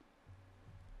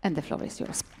 And the floor is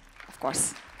yours, of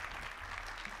course.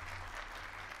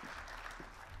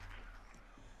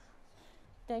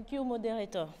 Thank you,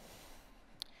 moderator.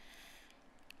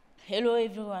 Hello,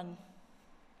 everyone.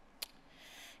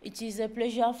 It is a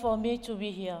pleasure for me to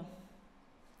be here.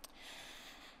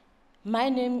 My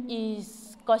name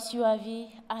is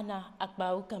Kosiławi Anna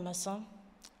Akpału-Kamasa.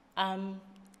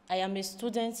 I am a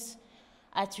student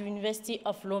at University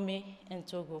of Lomé in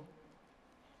Togo.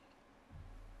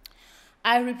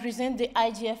 I represent the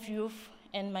IGF youth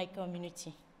and my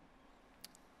community.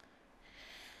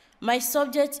 My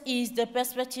subject is the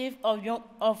perspective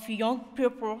of young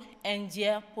people and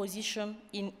their position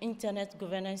in internet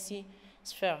governance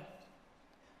sphere.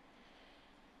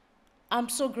 I'm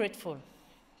so grateful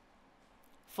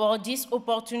for this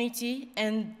opportunity,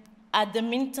 and at the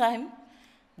meantime,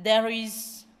 there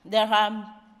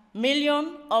are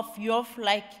millions of youth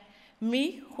like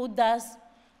me who does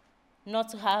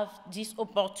not have this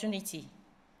opportunity.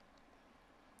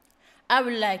 I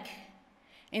would like,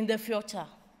 in the future,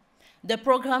 the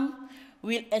program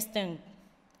will extend.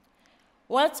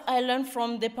 What I learned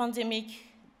from the pandemic,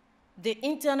 the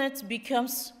internet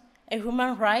becomes a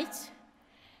human right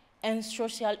and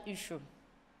social issue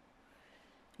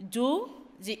due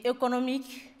to the economic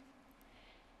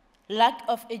lack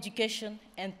of education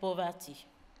and poverty.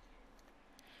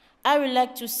 I would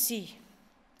like to see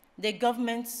the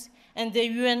governments and the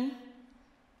UN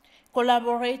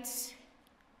collaborate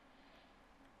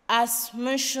as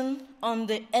mentioned on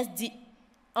the SG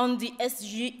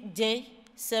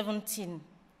 17.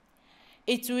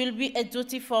 It will be a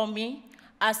duty for me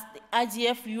as the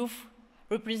IGF youth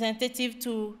representative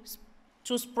to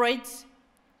spread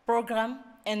program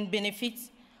and benefits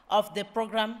of the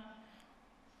program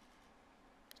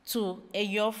to a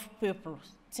youth people.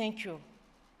 Thank you.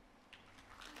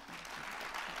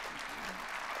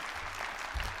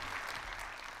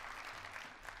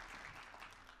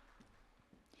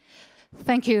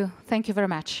 Thank you. Thank you very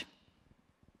much.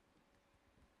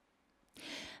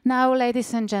 Now,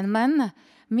 ladies and gentlemen,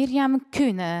 Miriam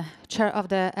Kühne, chair of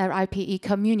the RIPE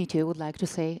community, would like to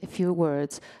say a few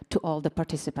words to all the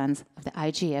participants of the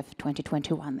IGF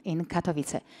 2021 in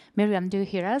Katowice. Miriam, do you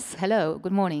hear us? Hello,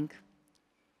 good morning.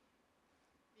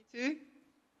 Me too.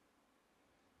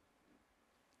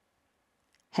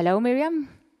 Hello, Miriam?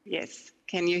 Yes,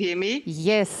 can you hear me?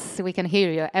 Yes, we can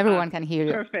hear you. Everyone can hear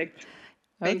you. Perfect.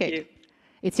 Thank you.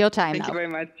 It's your time now. Thank you very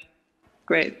much.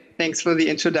 Great. Thanks for the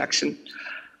introduction.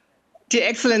 Dear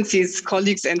Excellencies,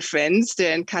 colleagues and friends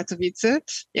there in Katowice,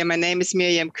 my name is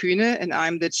Miriam Kühne and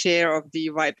I'm the chair of the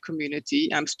RIPE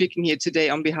community. I'm speaking here today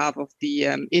on behalf of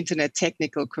the Internet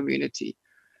Technical Community.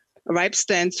 RIPE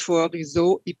stands for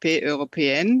Réseau IP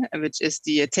Européen, which is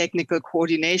the technical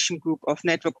coordination group of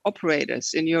network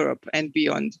operators in Europe and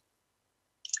beyond.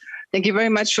 Thank you very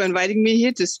much for inviting me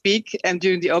here to speak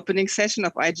during the opening session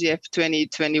of IGF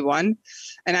 2021.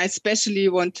 And I especially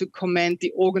want to commend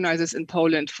the organizers in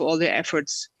Poland for all their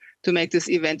efforts to make this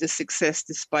event a success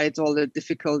despite all the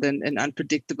difficult and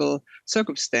unpredictable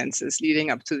circumstances leading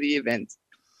up to the event.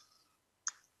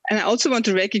 And I also want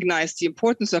to recognize the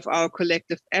importance of our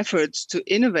collective efforts to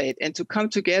innovate and to come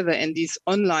together in these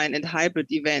online and hybrid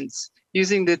events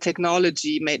using the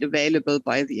technology made available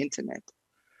by the internet.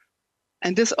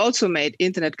 And this also made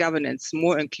internet governance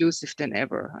more inclusive than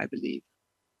ever, I believe.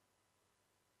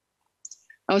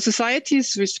 Our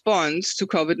society's response to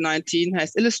COVID-19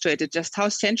 has illustrated just how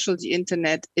central the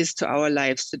internet is to our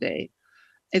lives today.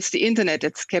 It's the internet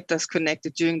that's kept us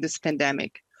connected during this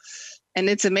pandemic. And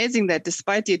it's amazing that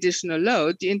despite the additional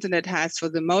load, the internet has, for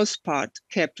the most part,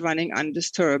 kept running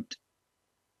undisturbed.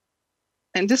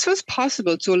 And this was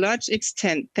possible to a large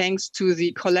extent thanks to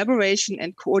the collaboration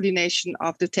and coordination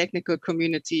of the technical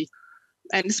community,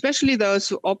 and especially those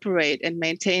who operate and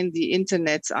maintain the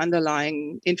internet's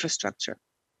underlying infrastructure.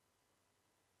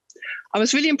 I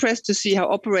was really impressed to see how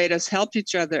operators helped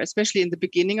each other, especially in the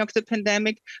beginning of the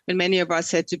pandemic, when many of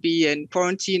us had to be in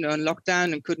quarantine or in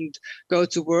lockdown and couldn't go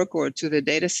to work or to the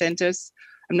data centers.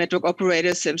 And network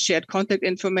operators shared contact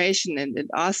information and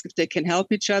asked if they can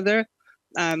help each other.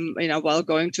 While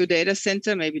going to a data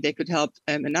center, maybe they could help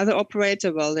another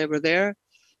operator while they were there.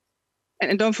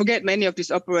 And don't forget, many of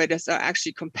these operators are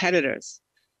actually competitors.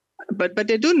 But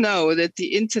they do know that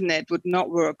the internet would not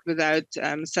work without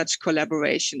such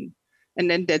collaboration, and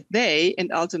then that they,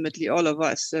 and ultimately all of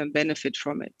us, benefit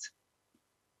from it.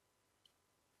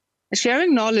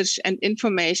 Sharing knowledge and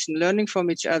information, learning from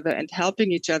each other and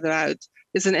helping each other out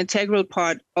is an integral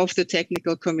part of the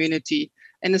technical community,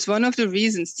 and is one of the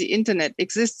reasons the internet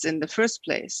exists in the first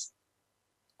place.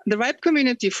 The RIPE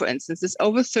community, for instance, is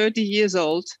over 30 years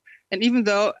old, and even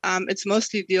though it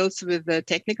mostly deals with the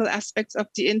technical aspects of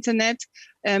the internet,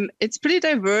 it's pretty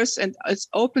diverse and it's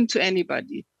open to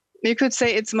anybody. You could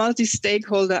say it's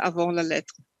multi-stakeholder avant la lettre.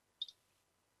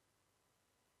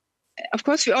 Of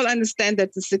course, we all understand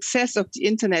that the success of the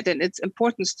internet and its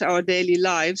importance to our daily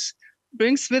lives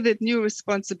brings with it new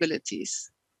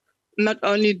responsibilities. Not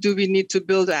only do we need to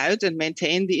build out and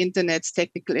maintain the internet's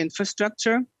technical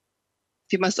infrastructure,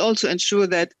 we must also ensure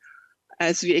that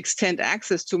as we extend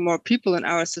access to more people in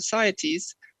our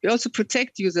societies, we also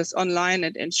protect users online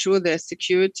and ensure their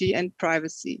security and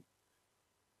privacy.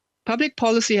 Public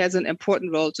policy has an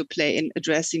important role to play in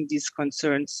addressing these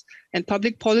concerns, and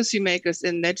public policymakers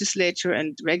in legislature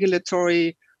and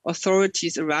regulatory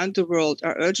authorities around the world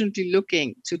are urgently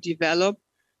looking to develop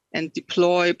and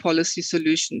deploy policy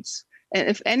solutions. And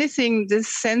if anything, this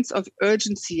sense of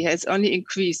urgency has only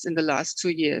increased in the last 2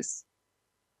 years.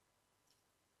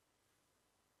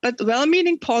 But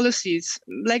well-meaning policies,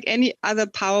 like any other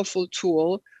powerful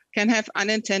tool, can have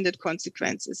unintended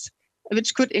consequences,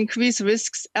 which could increase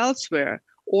risks elsewhere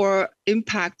or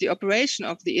impact the operation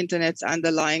of the internet's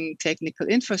underlying technical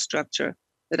infrastructure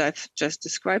that I've just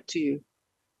described to you.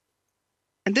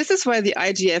 And this is why the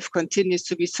IGF continues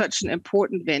to be such an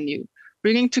important venue,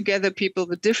 bringing together people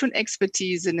with different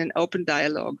expertise in an open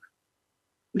dialogue.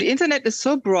 The internet is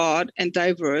so broad and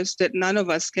diverse that none of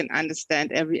us can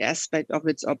understand every aspect of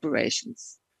its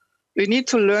operations. We need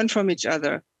to learn from each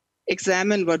other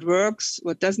examine what works,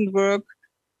 what doesn't work.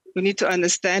 We need to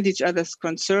understand each other's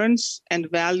concerns and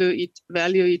value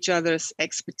each other's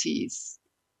expertise.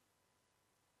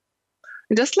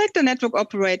 And just like the network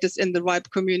operators in the RIPE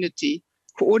community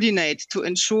coordinate to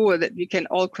ensure that we can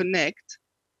all connect,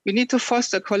 we need to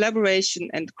foster collaboration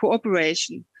and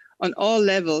cooperation on all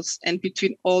levels and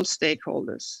between all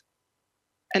stakeholders.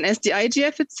 And as the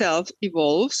IGF itself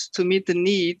evolves to meet the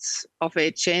needs of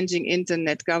a changing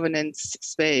internet governance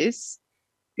space,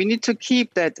 we need to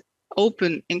keep that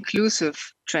open, inclusive,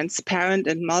 transparent,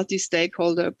 and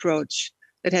multi-stakeholder approach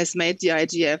that has made the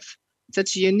IGF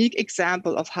such a unique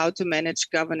example of how to manage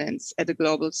governance at a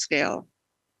global scale.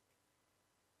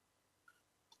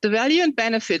 The value and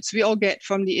benefits we all get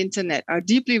from the internet are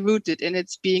deeply rooted in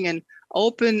its being an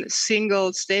open,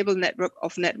 single, stable network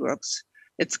of networks.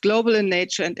 It's global in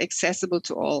nature and accessible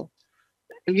to all.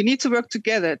 And we need to work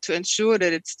together to ensure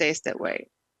that it stays that way.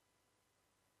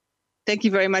 Thank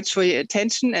you very much for your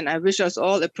attention, and I wish us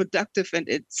all a productive and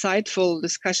insightful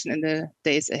discussion in the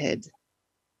days ahead.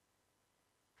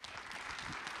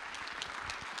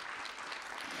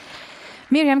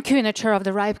 Miriam Kühne, Chair of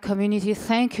the RIPE community,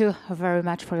 thank you very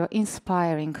much for your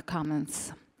inspiring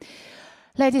comments.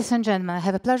 Ladies and gentlemen, I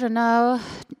have a pleasure now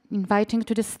inviting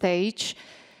to the stage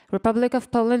Republic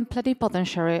of Poland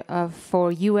Plenipotentiary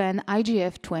for UN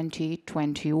IGF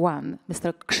 2021,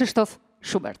 Mr. Krzysztof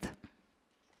Schubert.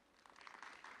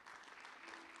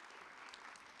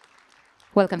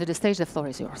 Welcome to the stage, the floor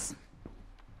is yours.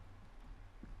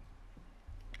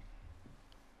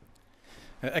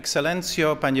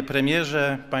 Ekscelencjo, Panie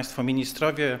Premierze, Państwo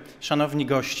Ministrowie, Szanowni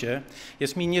Goście,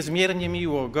 jest mi niezmiernie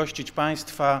miło gościć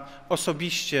Państwa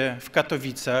osobiście w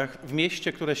Katowicach, w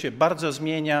mieście, które się bardzo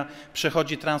zmienia,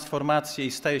 przechodzi transformację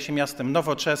i staje się miastem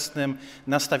nowoczesnym,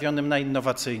 nastawionym na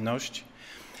innowacyjność.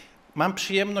 Mam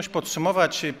przyjemność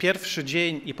podsumować pierwszy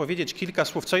dzień i powiedzieć kilka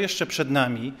słów, co jeszcze przed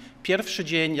nami. Pierwszy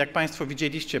dzień, jak Państwo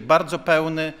widzieliście, bardzo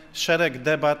pełny, szereg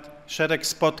debat, szereg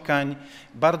spotkań,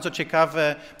 bardzo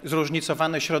ciekawe,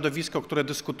 zróżnicowane środowisko, które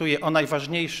dyskutuje o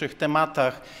najważniejszych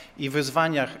tematach i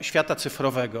wyzwaniach świata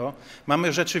cyfrowego.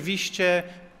 Mamy rzeczywiście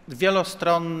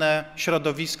wielostronne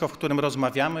środowisko, w którym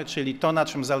rozmawiamy, czyli to, na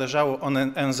czym zależało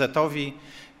ONZ-owi,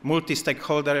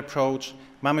 multi-stakeholder approach.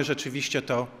 Mamy rzeczywiście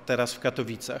to teraz w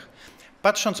Katowicach.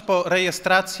 Patrząc po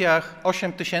rejestracjach,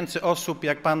 8 000 osób,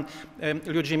 jak pan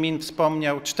Ludzimin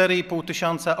wspomniał, 4,5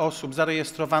 tysiąca osób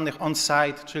zarejestrowanych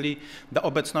on-site, czyli do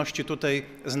obecności tutaj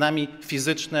z nami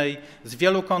fizycznej, z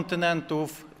wielu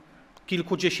kontynentów,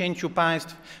 kilkudziesięciu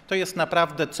państw. To jest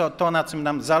naprawdę to, na czym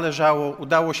nam zależało.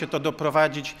 Udało się to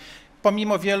doprowadzić.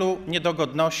 Pomimo wielu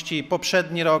niedogodności,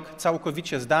 poprzedni rok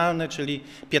całkowicie zdalny, czyli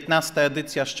 15.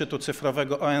 edycja szczytu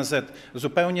cyfrowego ONZ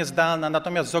zupełnie zdalna,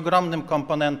 natomiast z ogromnym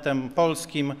komponentem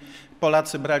polskim.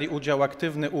 Polacy brali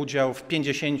aktywny udział w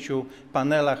 50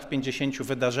 panelach, w 50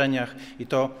 wydarzeniach i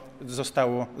to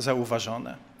zostało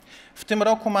zauważone. W tym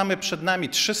roku mamy przed nami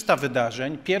 300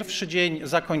 wydarzeń, pierwszy dzień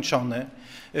zakończony.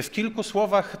 W kilku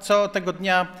słowach, co tego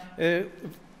dnia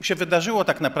się wydarzyło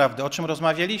tak naprawdę, o czym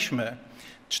rozmawialiśmy.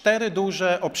 4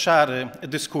 duże obszary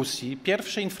dyskusji.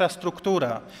 Pierwszy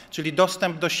infrastruktura, czyli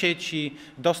dostęp do sieci,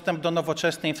 dostęp do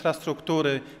nowoczesnej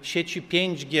infrastruktury, sieci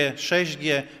 5G,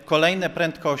 6G, kolejne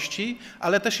prędkości,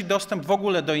 ale też i dostęp w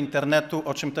ogóle do internetu,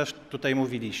 o czym też tutaj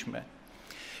mówiliśmy.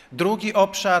 Drugi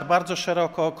obszar, bardzo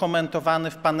szeroko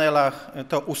komentowany w panelach,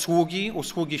 to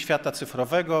usługi świata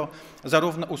cyfrowego,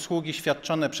 zarówno usługi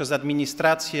świadczone przez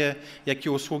administrację, jak i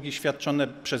usługi świadczone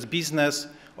przez biznes.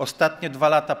 Ostatnie 2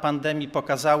 lata pandemii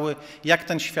pokazały, jak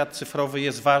ten świat cyfrowy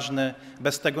jest ważny.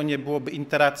 Bez tego nie byłoby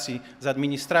interakcji z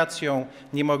administracją,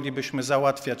 nie moglibyśmy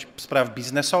załatwiać spraw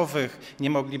biznesowych, nie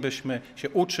moglibyśmy się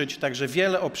uczyć. Także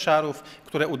wiele obszarów,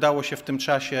 które udało się w tym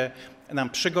czasie nam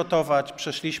przygotować.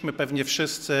 Przeszliśmy pewnie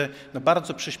wszyscy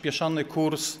bardzo przyspieszony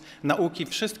kurs nauki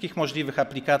wszystkich możliwych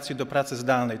aplikacji do pracy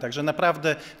zdalnej. Także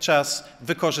naprawdę czas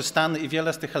wykorzystany i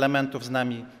wiele z tych elementów z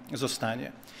nami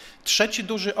zostanie. Trzeci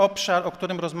duży obszar, o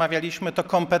którym rozmawialiśmy, to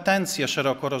kompetencje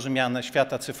szeroko rozumiane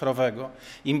świata cyfrowego.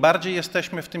 Im bardziej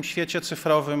jesteśmy w tym świecie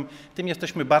cyfrowym, tym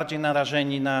jesteśmy bardziej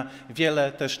narażeni na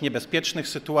wiele też niebezpiecznych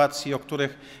sytuacji, o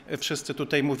których wszyscy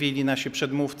tutaj mówili nasi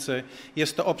przedmówcy.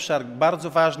 Jest to obszar bardzo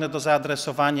ważny do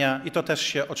zaadresowania i to też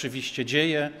się oczywiście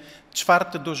dzieje.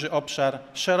 Czwarty duży obszar,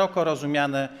 szeroko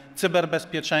rozumiane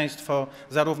cyberbezpieczeństwo,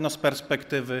 zarówno z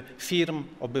perspektywy firm,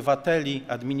 obywateli,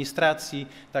 administracji,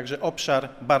 także obszar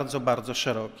bardzo, bardzo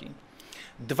szeroki.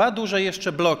 Dwa duże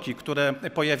jeszcze bloki, które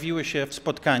pojawiły się w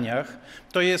spotkaniach,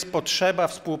 to jest potrzeba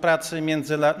współpracy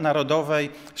międzynarodowej,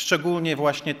 szczególnie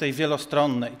właśnie tej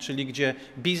wielostronnej, czyli gdzie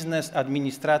biznes,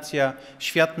 administracja,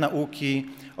 świat nauki,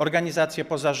 organizacje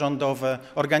pozarządowe,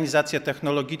 organizacje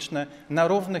technologiczne na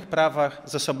równych prawach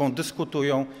ze sobą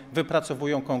dyskutują,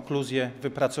 wypracowują konkluzje,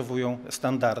 wypracowują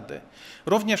standardy.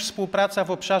 Również współpraca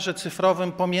w obszarze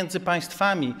cyfrowym pomiędzy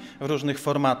państwami w różnych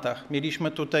formatach.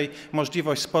 Mieliśmy tutaj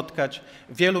możliwość spotkać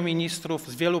wielu ministrów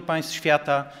z wielu państw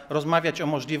świata, rozmawiać o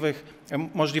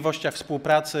możliwościach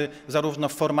współpracy zarówno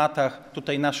w formatach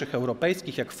tutaj naszych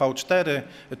europejskich, jak V4,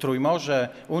 Trójmorze,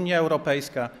 Unia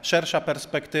Europejska, szersza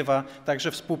perspektywa,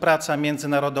 także współpraca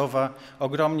międzynarodowa,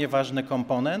 ogromnie ważny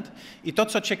komponent. I to,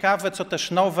 co ciekawe, co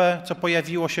też nowe, co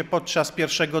pojawiło się podczas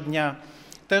pierwszego dnia,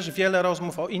 też wiele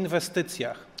rozmów o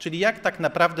inwestycjach, czyli jak tak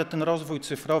naprawdę ten rozwój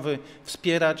cyfrowy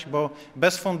wspierać, bo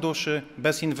bez funduszy,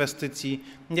 bez inwestycji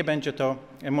nie będzie to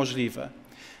możliwe.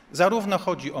 Zarówno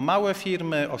chodzi o małe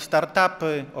firmy, o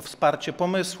startupy, o wsparcie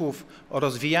pomysłów, o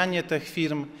rozwijanie tych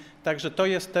firm, także to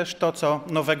jest też to, co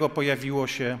nowego pojawiło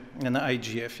się na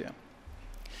IGF-ie.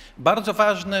 Bardzo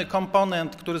ważny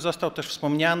komponent, który został też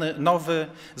wspomniany, nowy,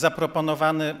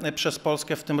 zaproponowany przez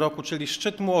Polskę w tym roku, czyli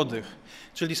szczyt młodych,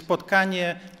 czyli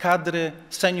spotkanie kadry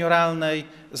senioralnej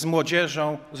z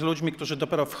młodzieżą, z ludźmi, którzy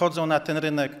dopiero wchodzą na ten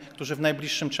rynek, którzy w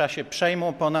najbliższym czasie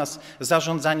przejmą po nas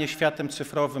zarządzanie światem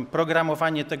cyfrowym,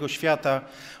 programowanie tego świata.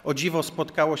 O dziwo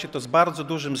spotkało się to z bardzo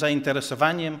dużym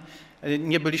zainteresowaniem.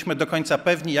 Nie byliśmy do końca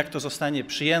pewni, jak to zostanie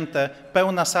przyjęte.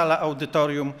 Pełna sala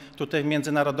audytorium tutaj w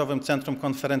Międzynarodowym Centrum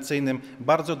Konferencyjnym.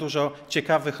 Bardzo dużo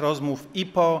ciekawych rozmów i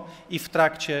po, i w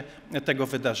trakcie tego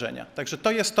wydarzenia. Także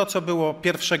to jest to, co było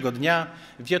pierwszego dnia.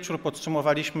 Wieczór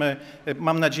podsumowaliśmy,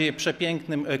 mam nadzieję,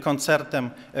 przepięknym koncertem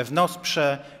w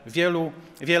Nosprze.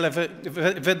 Wiele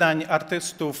wydań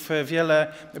artystów, wiele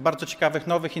bardzo ciekawych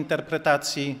nowych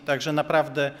interpretacji, także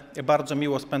naprawdę bardzo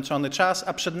miło spędzony czas,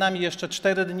 a przed nami jeszcze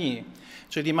 4 dni,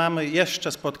 czyli mamy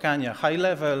jeszcze spotkania high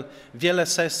level, wiele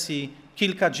sesji,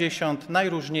 kilkadziesiąt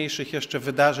najróżniejszych jeszcze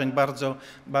wydarzeń bardzo,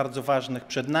 bardzo ważnych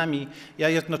przed nami. Ja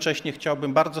jednocześnie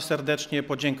chciałbym bardzo serdecznie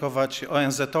podziękować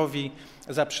ONZ-owi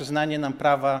za przyznanie nam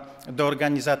prawa do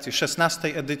organizacji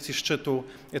 16. edycji szczytu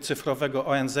cyfrowego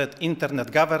ONZ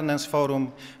Internet Governance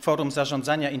Forum, Forum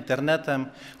Zarządzania Internetem,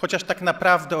 chociaż tak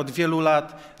naprawdę od wielu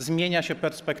lat zmienia się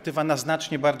perspektywa na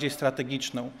znacznie bardziej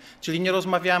strategiczną. Czyli nie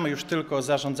rozmawiamy już tylko o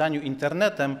zarządzaniu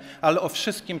internetem, ale o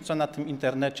wszystkim, co na tym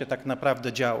internecie tak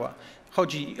naprawdę działa.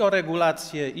 Chodzi i o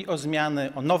regulacje, i o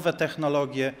zmiany, o nowe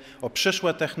technologie, o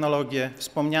przyszłe technologie,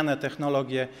 wspomniane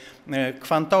technologie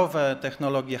kwantowe,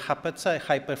 technologie HPC,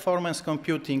 High Performance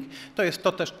Computing. To jest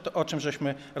to też, o czym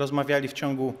żeśmy rozmawiali w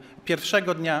ciągu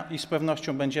pierwszego dnia i z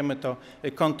pewnością będziemy to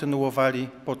kontynuowali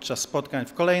podczas spotkań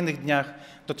w kolejnych dniach,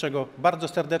 do czego bardzo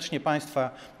serdecznie Państwa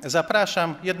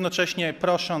zapraszam, jednocześnie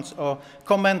prosząc o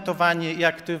komentowanie i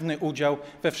aktywny udział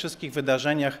we wszystkich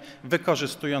wydarzeniach,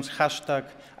 wykorzystując hashtag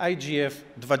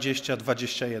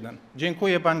IGF2021.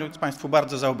 Dziękuję Państwu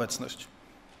bardzo za obecność.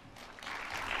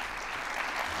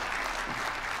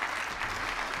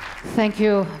 Thank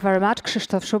you very much,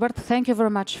 Krzysztof Schubert. Thank you very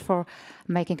much for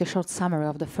making a short summary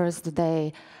of the first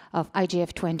day of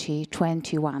IGF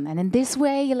 2021. And in this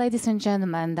way, ladies and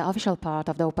gentlemen, the official part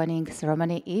of the opening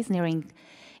ceremony is nearing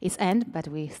its end, but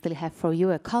we still have for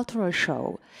you a cultural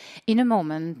show. In a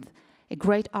moment, a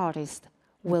great artist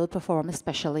will perform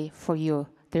especially for you,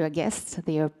 dear guests,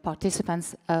 dear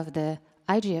participants of the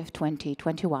IGF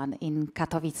 2021 in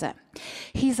Katowice.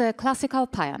 He's a classical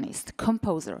pianist,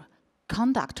 composer,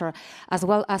 conductor, as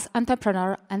well as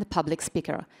entrepreneur and public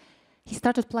speaker. He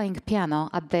started playing piano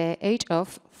at the age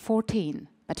of 14,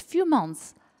 but a few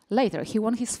months later he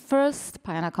won his first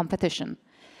piano competition.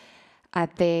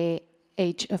 At the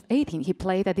age of 18, he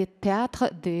played at the Théâtre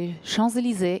des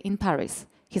Champs-Élysées in Paris.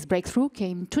 His breakthrough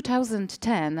came in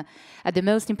 2010 at the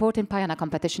most important piano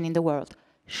competition in the world,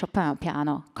 Chopin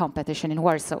Piano Competition in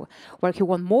Warsaw, where he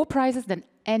won more prizes than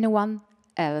anyone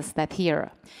else that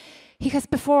year. He has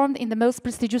performed in the most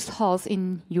prestigious halls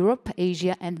in Europe,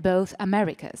 Asia, and both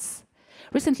Americas.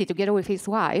 Recently, together with his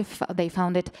wife, they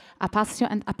founded Apasio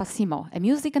and Apasimo, a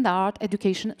music and art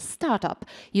education startup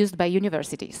used by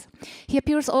universities. He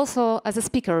appears also as a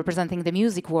speaker representing the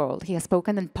music world. He has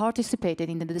spoken and participated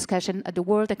in the discussion at the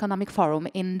World Economic Forum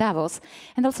in Davos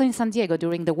and also in San Diego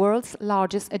during the world's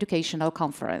largest educational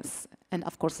conference, and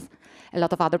of course, a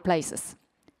lot of other places.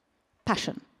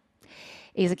 Passion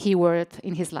is a key word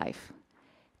in his life.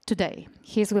 Today,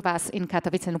 he is with us in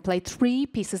Katowice and played 3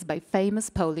 pieces by famous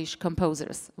Polish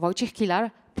composers. Wojciech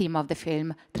Kilar, theme of the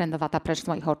film Trędowata precz z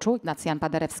moich oczu, Ignacy Jan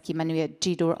Paderewski, Menuet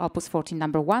G-dur, Opus 14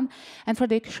 No. 1, and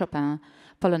Frédéric Chopin,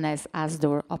 Polonaise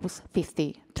As-dur, Opus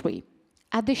 53.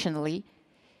 Additionally,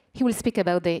 he will speak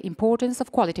about the importance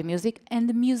of quality music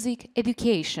and music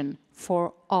education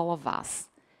for all of us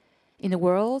in a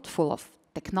world full of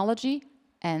technology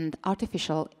and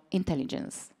artificial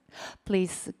intelligence.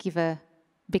 Please give a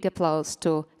big applause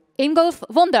to Ingolf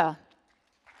Wunder.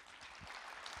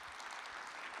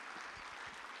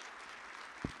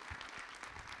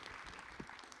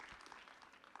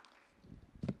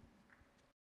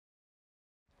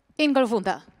 Ingolf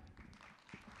Wunder.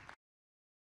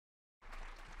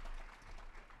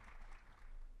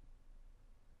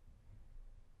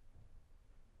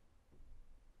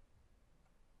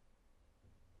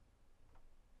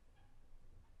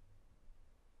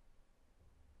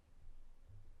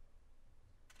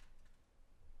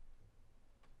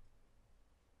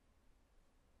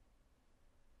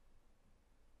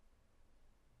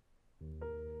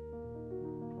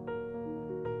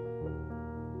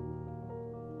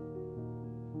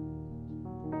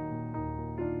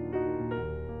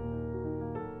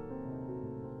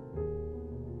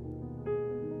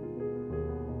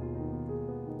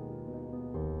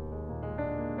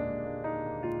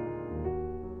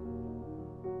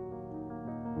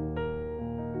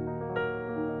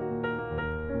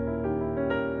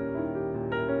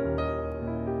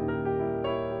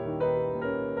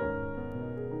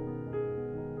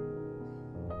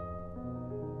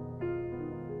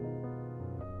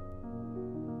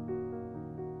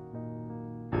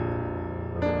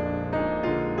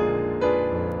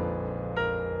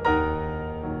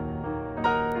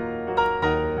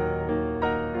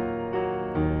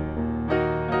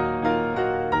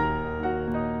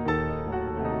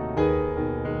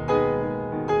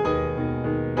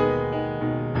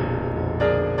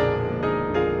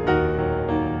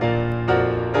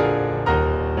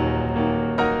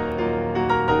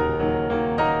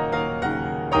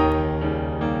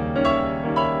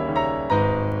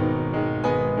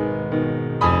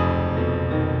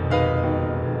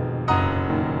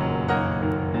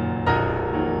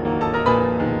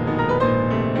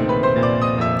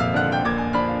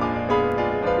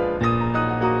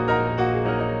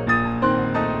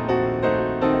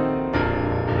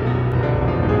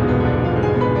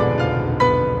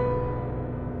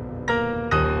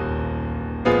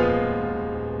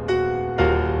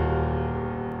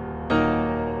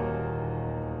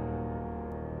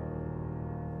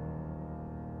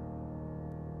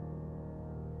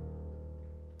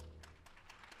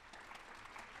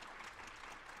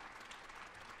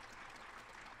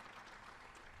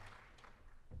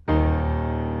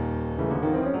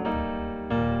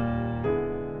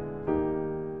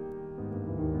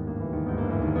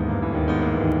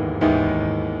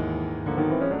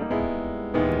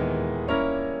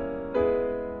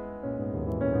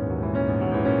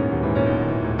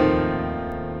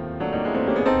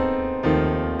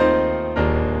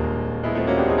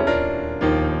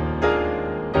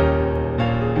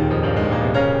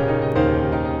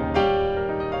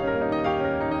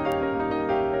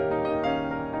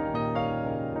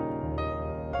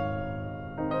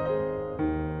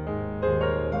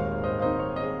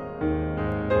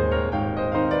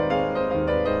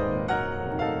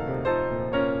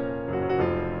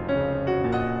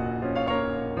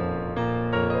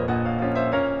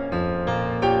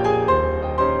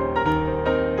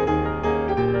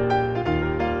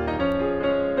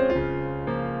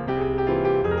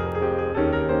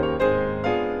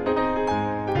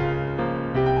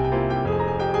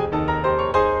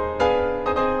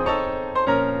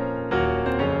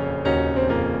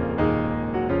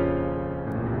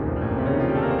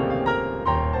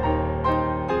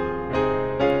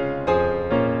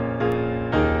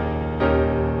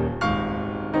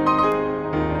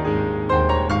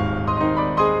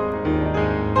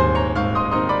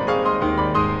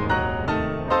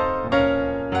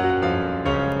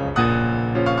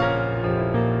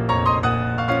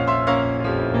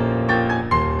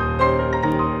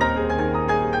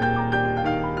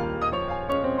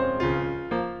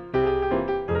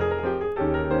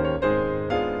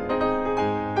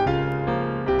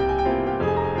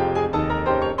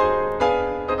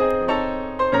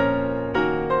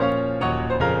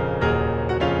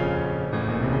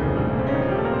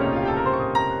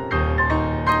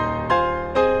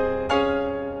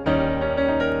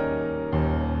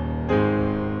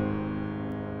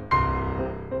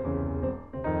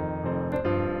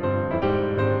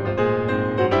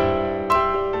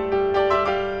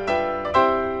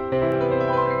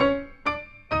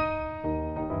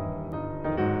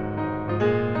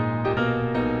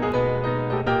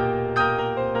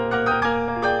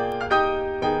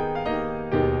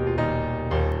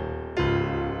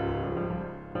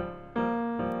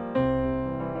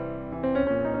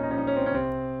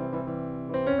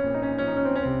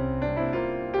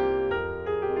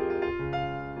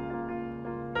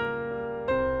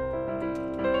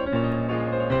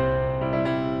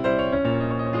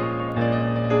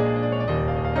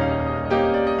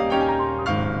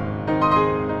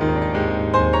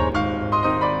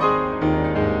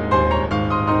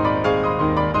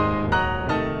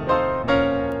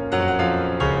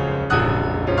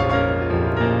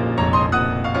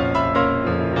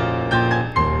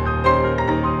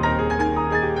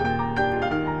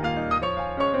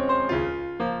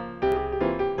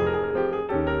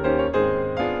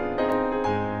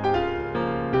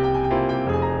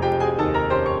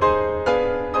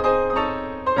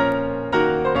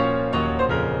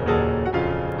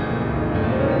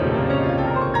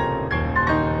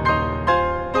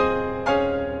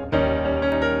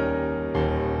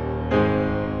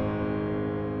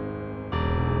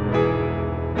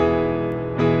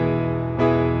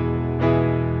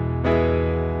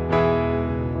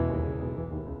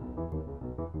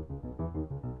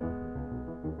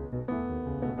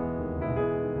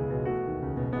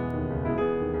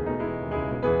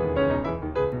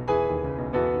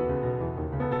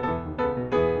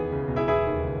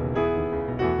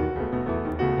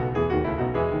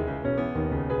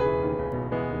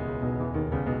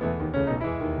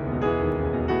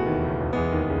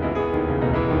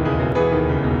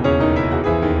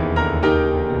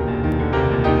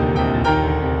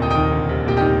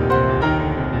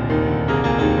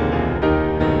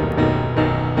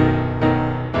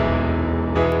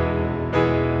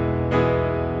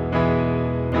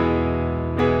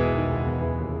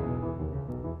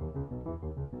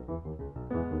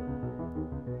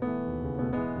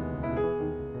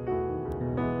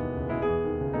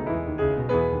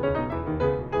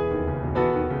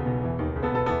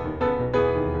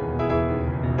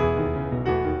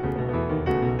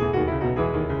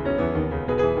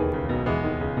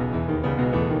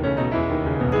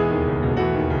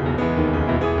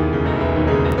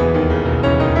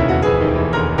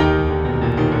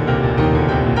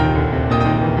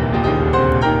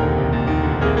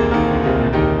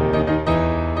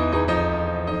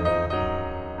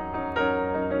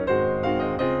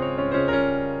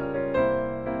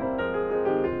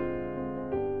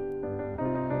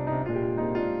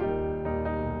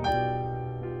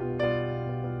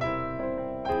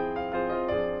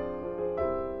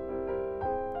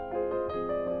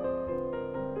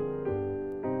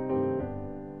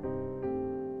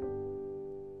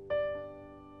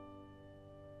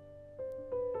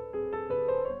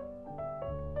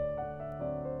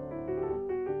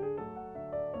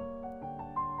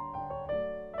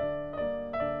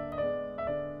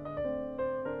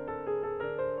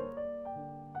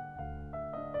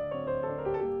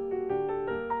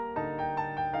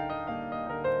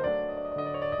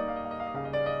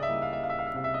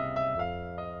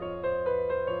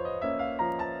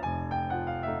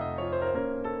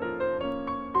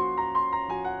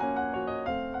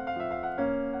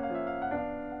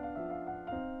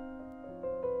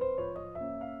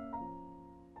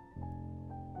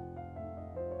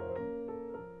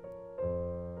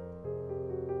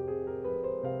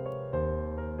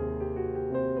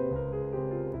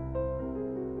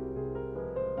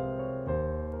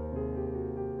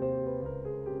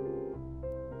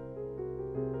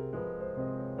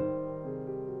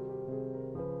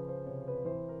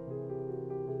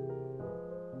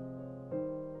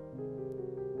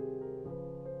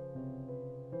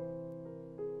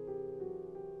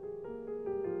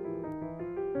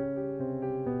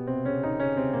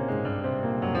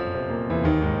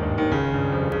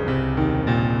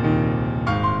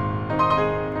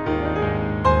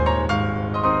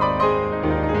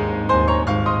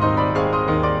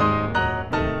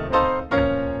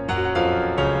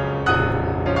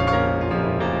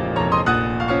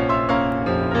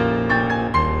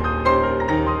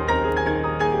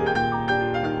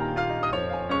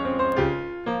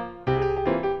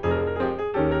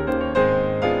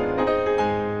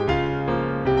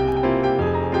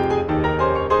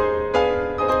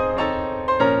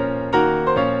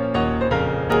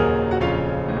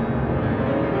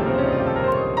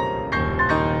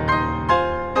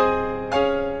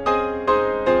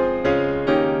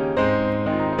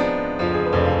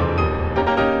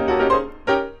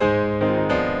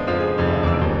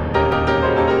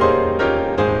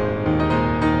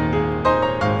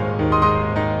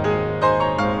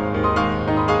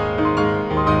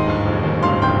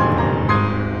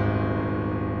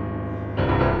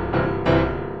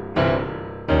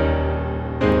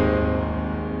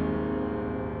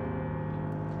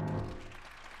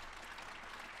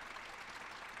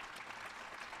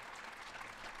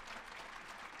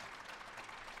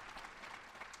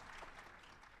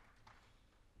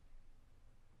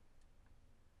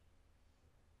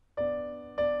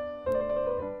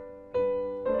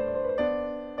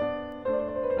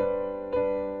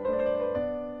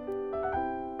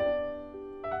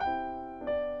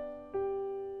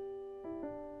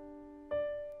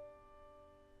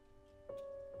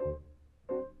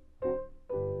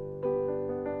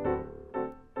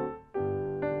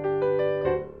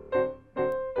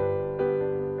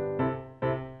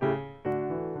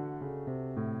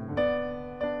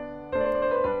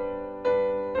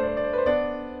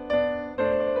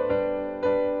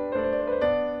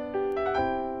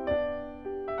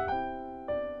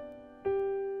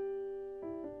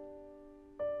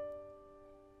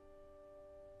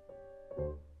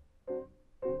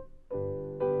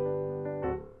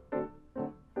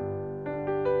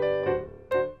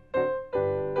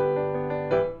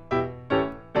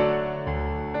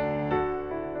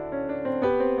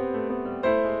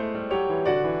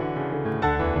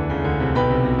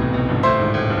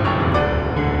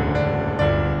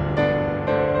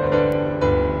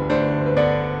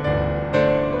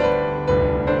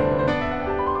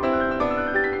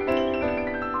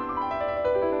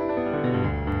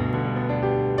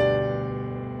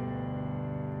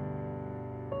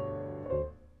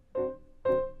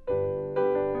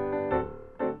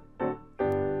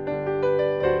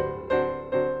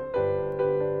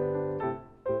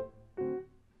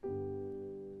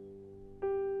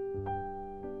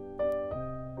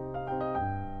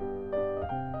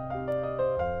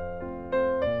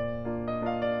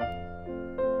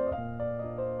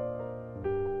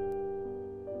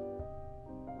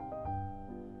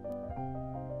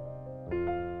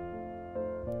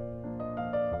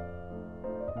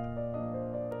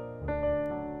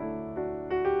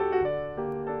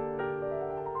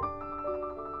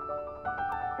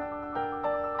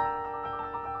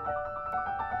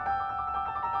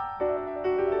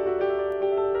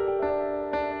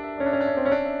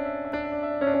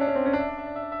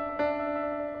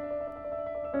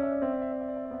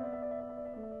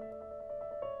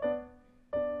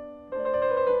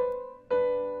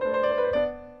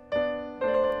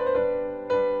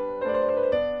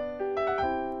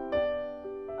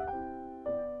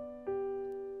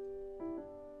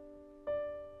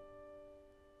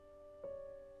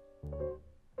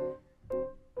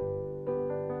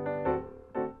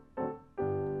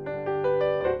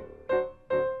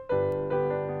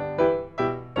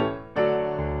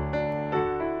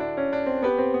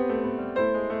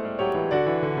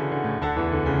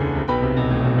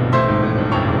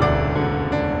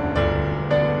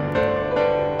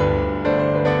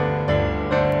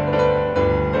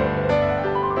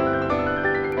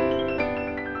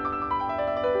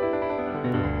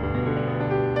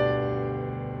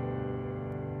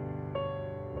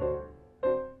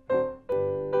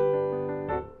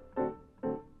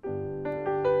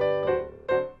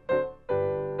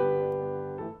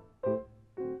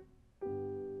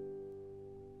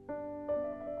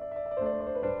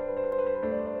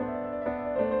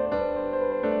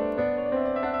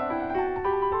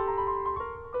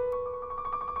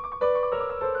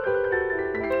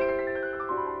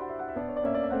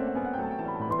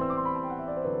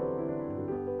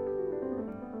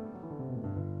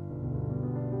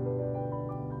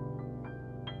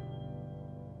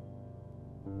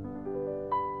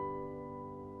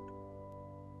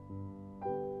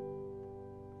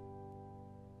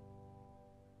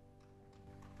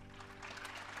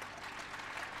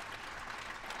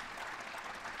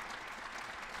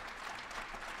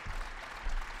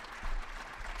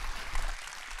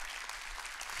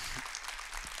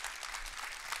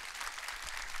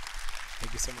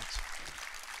 so much.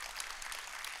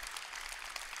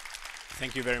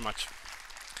 Thank you very much.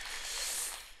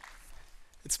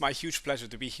 It's my huge pleasure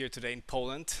to be here today in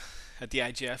Poland at the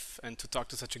IGF and to talk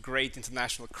to such a great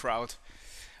international crowd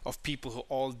of people who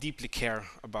all deeply care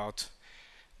about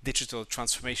digital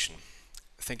transformation.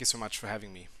 Thank you so much for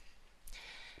having me.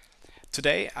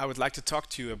 Today, I would like to talk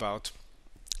to you about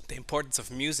the importance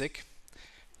of music,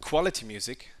 quality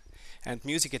music, and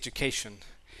music education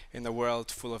in a world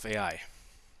full of AI.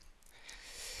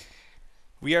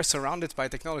 We are surrounded by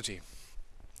technology,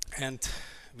 and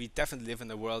we definitely live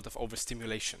in a world of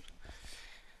overstimulation.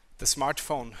 The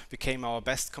smartphone became our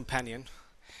best companion,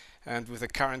 and with the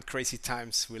current crazy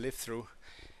times we live through,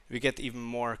 we get even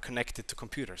more connected to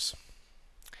computers.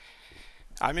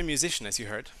 I'm a musician, as you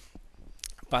heard,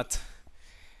 but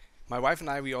my wife and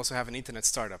I, we also have an internet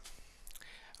startup.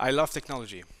 I love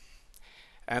technology,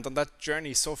 and on that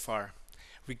journey so far,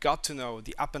 we got to know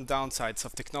the up and downsides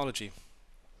of technology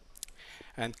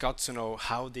and got to know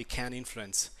how they can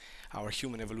influence our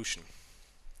human evolution.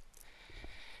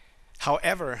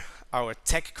 However, our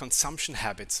tech consumption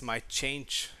habits might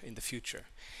change in the future.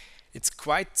 It's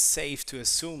quite safe to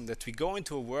assume that we go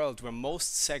into a world where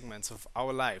most segments of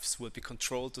our lives will be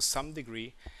controlled to some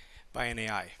degree by an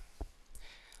AI.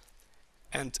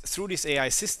 And through these AI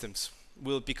systems,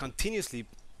 we'll be continuously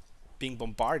being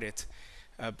bombarded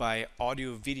by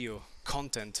audio, video,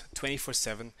 content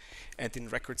 24/7 and in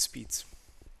record speeds.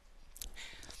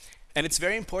 And it's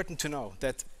very important to know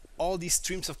that all these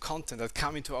streams of content that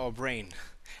come into our brain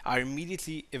are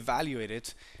immediately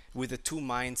evaluated with the two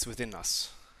minds within us.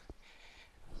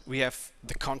 We have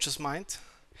the conscious mind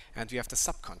and we have the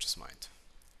subconscious mind.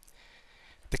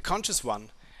 The conscious one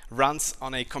runs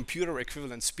on a computer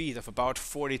equivalent speed of about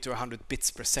 40 to 100 bits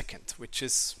per second, which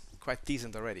is quite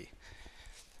decent already.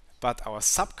 But our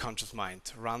subconscious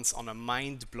mind runs on a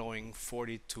mind-blowing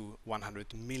 40 to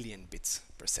 100 million bits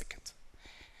per second.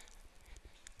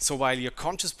 So while your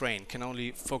conscious brain can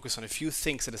only focus on a few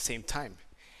things at the same time,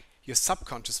 your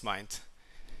subconscious mind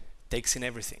takes in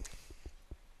everything.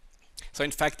 So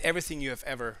in fact, everything you have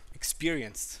ever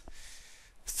experienced,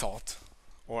 thought,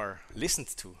 or listened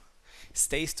to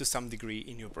stays to some degree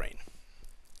in your brain.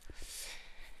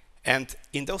 And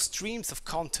in those streams of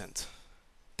content,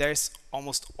 there's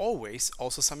almost always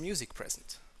also some music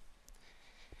present.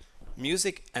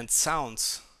 Music and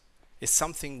sounds is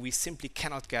something we simply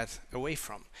cannot get away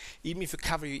from. Even if you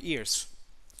cover your ears,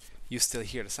 you still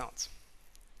hear the sounds.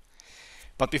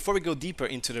 But before we go deeper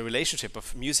into the relationship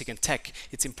of music and tech,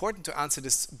 it's important to answer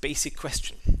this basic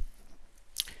question.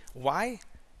 Why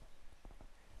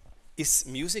is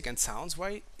music and sounds,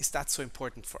 why is that so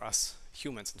important for us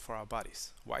humans and for our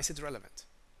bodies? Why is it relevant?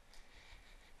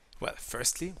 Well,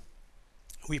 firstly,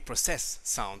 we process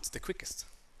sound the quickest.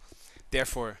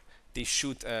 Therefore, they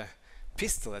shoot a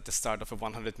pistol at the start of a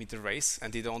 100-meter race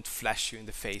and they don't flash you in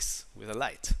the face with a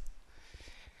light.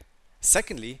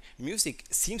 Secondly, music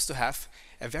seems to have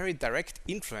a very direct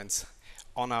influence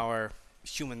on our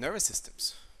human nervous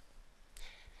systems.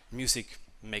 Music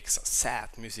makes us sad,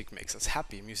 music makes us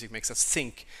happy, music makes us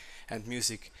think, and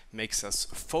music makes us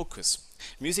focus.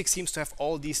 Music seems to have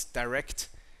all these direct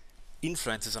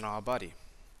influences on our body.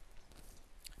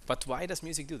 But why does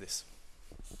music do this?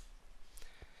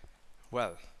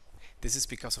 Well, this is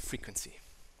because of frequency.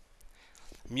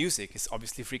 Music is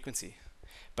obviously frequency,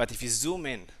 but if you zoom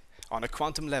in on a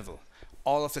quantum level,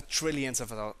 all of the trillions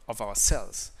of our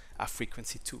cells are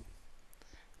frequency too.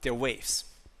 They're waves.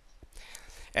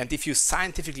 And if you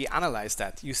scientifically analyze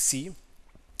that, you see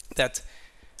that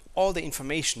all the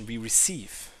information we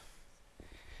receive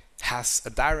has a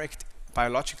direct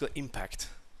biological impact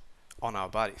on our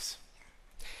bodies.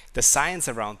 The science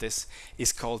around this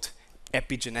is called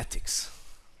epigenetics.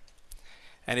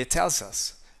 And it tells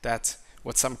us that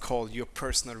what some call your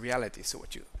personal reality, so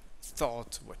what you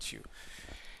thought, what you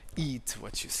eat,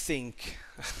 what you think,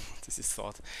 this is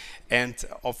thought, and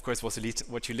of course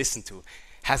what you listen to,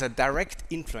 has a direct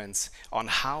influence on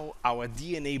how our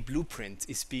DNA blueprint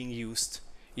is being used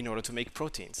in order to make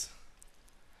proteins.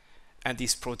 And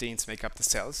these proteins make up the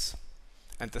cells,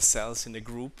 and the cells in the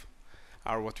group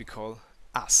are what we call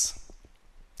us.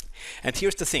 And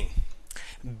here's the thing.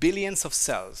 Billions of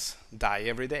cells die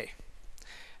every day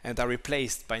and are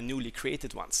replaced by newly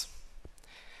created ones.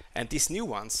 And these new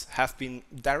ones have been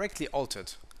directly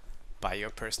altered by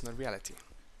your personal reality.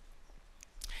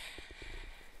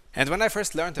 And when I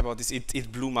first learned about this,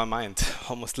 it blew my mind,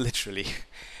 almost literally.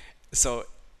 So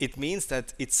it means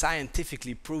that it's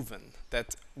scientifically proven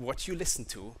that what you listen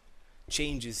to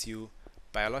changes you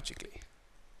biologically.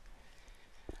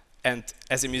 And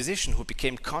as a musician who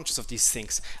became conscious of these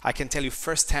things, I can tell you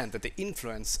firsthand that the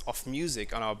influence of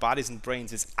music on our bodies and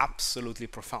brains is absolutely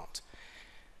profound.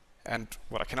 And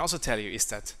what I can also tell you is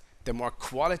that the more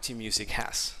quality music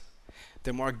has,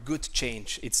 the more good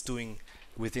change it's doing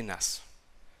within us.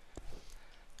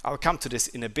 I'll come to this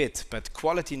in a bit, but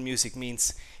quality in music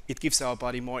means it gives our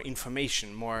body more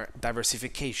information, more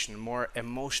diversification, more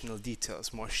emotional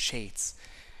details, more shades,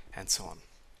 and so on.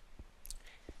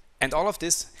 And all of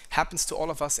this happens to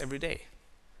all of us every day,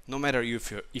 no matter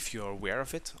if you're aware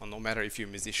of it, or no matter if you're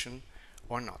a musician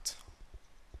or not.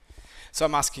 So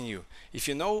I'm asking you, if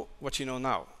you know what you know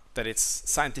now, that it's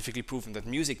scientifically proven that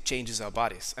music changes our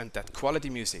bodies and that quality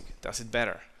music does it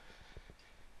better,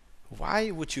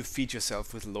 why would you feed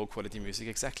yourself with low quality music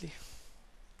exactly?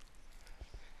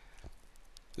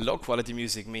 Low quality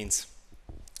music means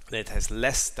that it has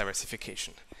less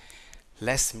diversification,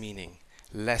 less meaning,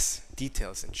 less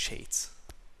details and shades.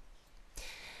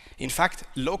 In fact,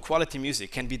 low quality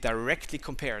music can be directly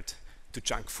compared to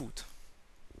junk food.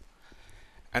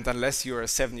 And unless you're a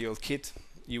 7-year-old kid,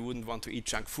 you wouldn't want to eat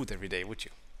junk food every day, would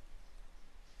you?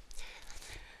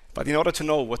 But in order to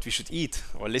know what we should eat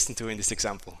or listen to in this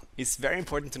example, it's very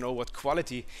important to know what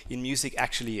quality in music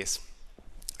actually is.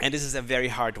 And this is a very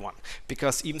hard one,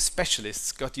 because even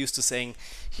specialists got used to saying,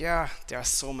 yeah, there are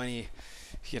so many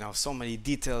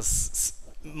details.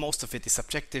 Most of it is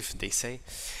subjective, they say.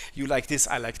 You like this,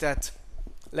 I like that.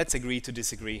 Let's agree to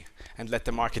disagree and let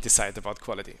the market decide about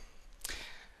quality.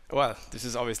 Well, this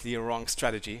is obviously a wrong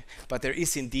strategy, but there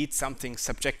is indeed something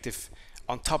subjective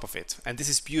on top of it. And this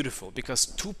is beautiful, because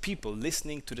two people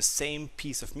listening to the same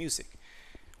piece of music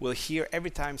will hear every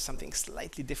time something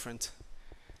slightly different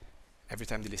every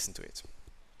time they listen to it.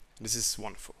 This is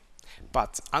wonderful.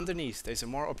 But underneath, there's a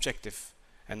more objective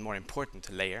and more important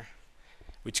layer,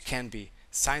 which can be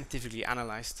scientifically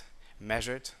analyzed,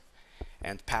 measured,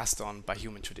 and passed on by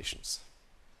human traditions.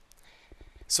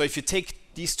 So if you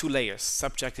take these two layers,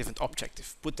 subjective and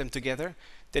objective, put them together,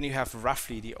 then you have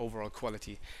roughly the overall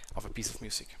quality of a piece of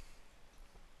music.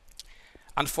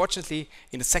 Unfortunately,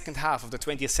 in the second half of the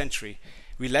 20th century,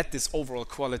 we let this overall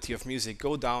quality of music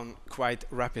go down quite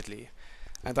rapidly.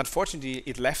 And unfortunately,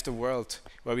 it left a world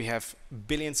where we have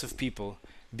billions of people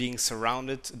being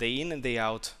surrounded day in and day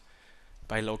out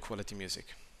by low quality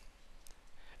music.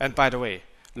 And by the way,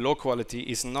 low quality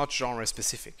is not genre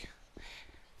specific.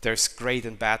 There's great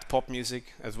and bad pop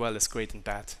music, as well as great and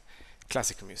bad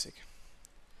classical music.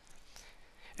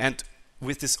 And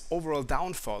with this overall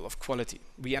downfall of quality,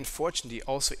 we unfortunately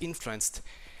also influenced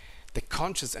the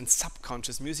conscious and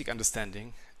subconscious music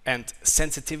understanding and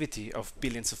sensitivity of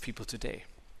billions of people today.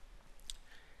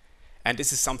 And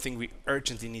this is something we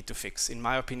urgently need to fix. In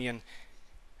my opinion,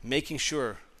 making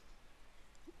sure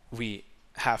we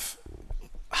have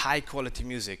high quality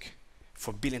music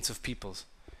for billions of people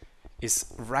is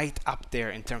right up there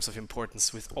in terms of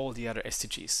importance with all the other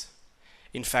SDGs.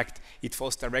 In fact, it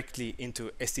falls directly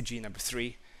into SDG number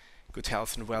 3, good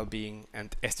health and well-being,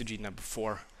 and SDG number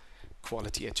 4,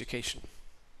 quality education.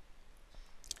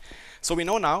 So we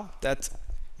know now that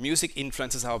music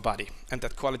influences our body and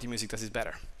that quality music does it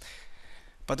better.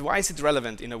 But why is it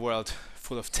relevant in a world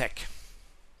full of tech?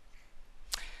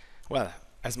 Well,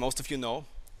 as most of you know,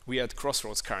 we are at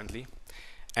crossroads currently,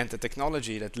 and the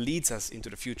technology that leads us into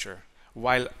the future,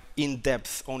 while in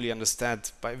depth only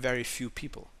understood by very few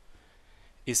people,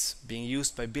 is being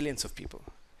used by billions of people.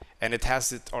 And it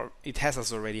has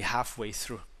us already halfway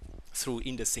through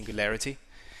in the singularity,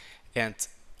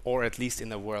 or at least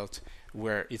in a world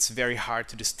where it's very hard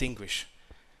to distinguish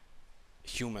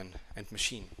human and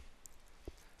machine.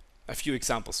 A few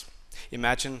examples.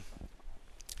 Imagine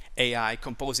AI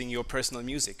composing your personal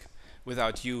music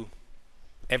without you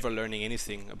ever learning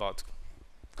anything about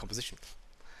composition.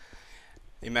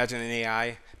 Imagine an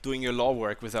AI doing your law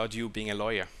work without you being a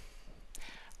lawyer.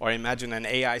 Or imagine an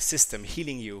AI system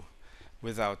healing you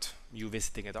without you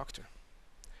visiting a doctor.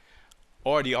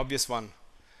 Or the obvious one,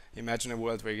 imagine a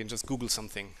world where you can just Google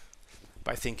something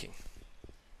by thinking.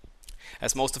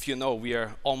 As most of you know, we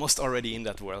are almost already in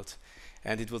that world,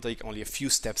 and it will take only a few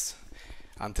steps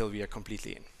until we are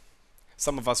completely in.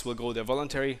 Some of us will go there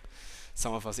voluntary,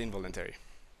 some of us involuntary.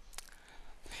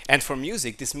 And for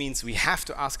music, this means we have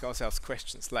to ask ourselves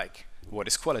questions like, what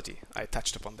is quality? I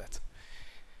touched upon that.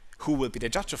 Who will be the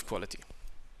judge of quality?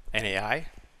 An AI?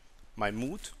 My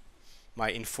mood? My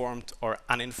informed or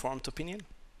uninformed opinion?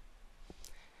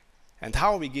 And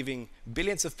how are we giving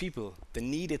billions of people the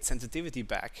needed sensitivity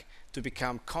back to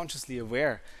become consciously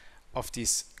aware of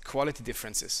these quality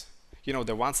differences? You know,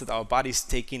 the ones that our bodies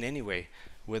take in anyway,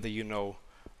 whether you know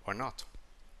or not.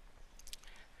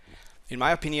 In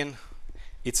my opinion,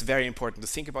 it's very important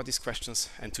to think about these questions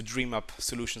and to dream up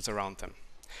solutions around them.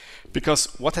 Because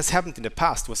what has happened in the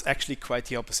past was actually quite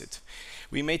the opposite.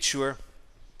 We made sure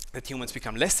that humans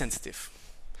become less sensitive,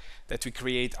 that we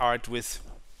create art with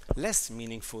less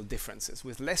meaningful differences,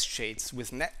 with less shades,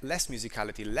 with less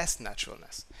musicality, less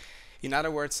naturalness. In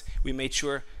other words, we made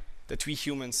sure that we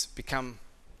humans become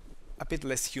a bit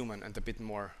less human and a bit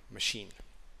more machine.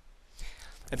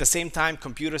 At the same time,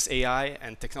 computers, AI,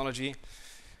 and technology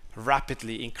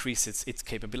rapidly increase its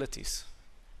capabilities.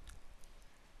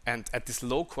 And at this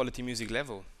low quality music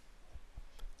level,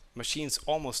 machines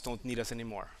almost don't need us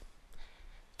anymore.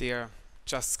 They are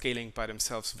just scaling by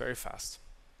themselves very fast.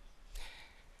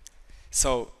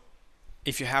 So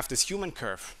if you have this human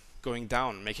curve going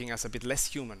down, making us a bit less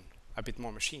human, a bit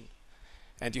more machine,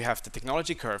 and you have the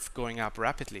technology curve going up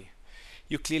rapidly,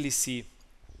 you clearly see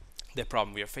the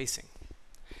problem we are facing.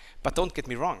 But don't get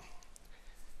me wrong.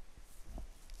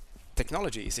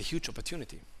 Technology is a huge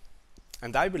opportunity.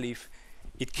 And I believe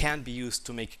it can be used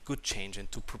to make good change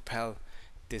and to propel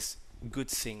this good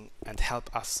thing and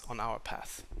help us on our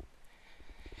path.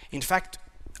 In fact,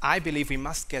 I believe we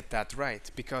must get that right,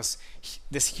 because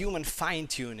this human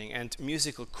fine-tuning and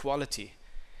musical quality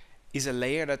is a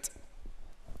layer that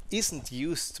isn't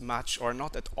used much or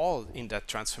not at all in that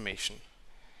transformation.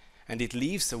 And it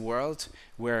leaves a world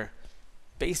where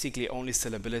basically only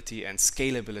sellability and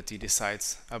scalability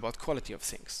decides about quality of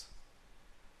things.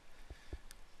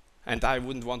 And I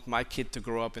wouldn't want my kid to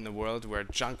grow up in a world where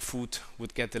junk food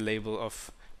would get the label of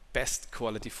best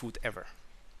quality food ever.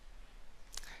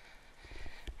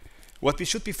 What we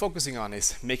should be focusing on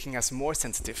is making us more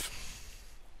sensitive,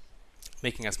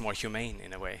 making us more humane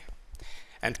in a way,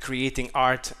 and creating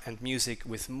art and music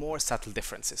with more subtle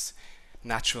differences,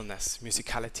 naturalness,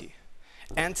 musicality,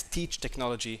 and teach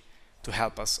technology to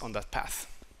help us on that path.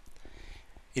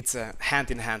 It's a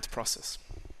hand-in-hand process.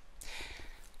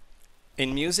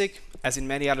 In music, as in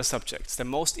many other subjects, the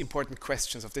most important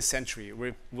questions of this century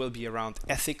will be around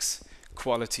ethics,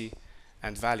 quality,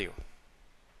 and value.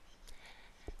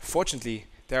 Fortunately,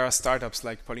 there are startups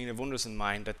like Pauline Wunders and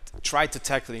mine that try to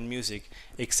tackle in music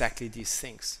exactly these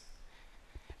things.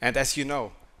 And as you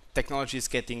know, technology is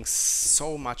getting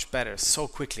so much better so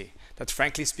quickly that,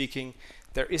 frankly speaking,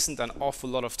 there isn't an awful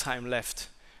lot of time left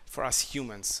for us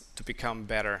humans to become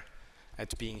better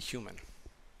at being human.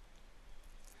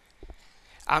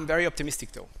 I'm very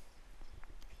optimistic though,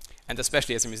 and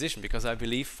especially as a musician, because I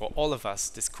believe for all of us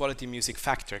this quality music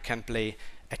factor can play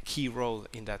a key role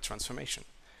in that transformation.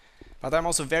 But I'm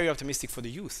also very optimistic for the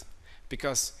youth,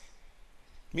 because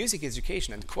music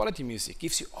education and quality music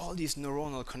gives you all these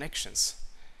neuronal connections,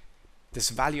 this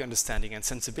value understanding and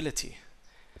sensibility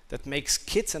that makes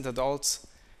kids and adults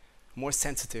more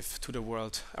sensitive to the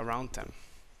world around them.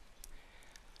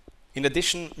 In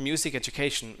addition, music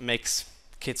education makes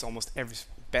kids almost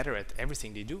better at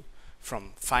everything they do,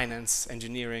 from finance,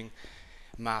 engineering,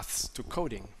 maths to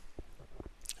coding.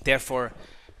 Therefore,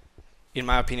 in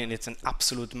my opinion, it's an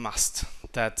absolute must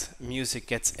that music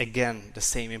gets again the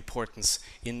same importance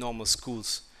in normal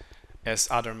schools as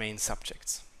other main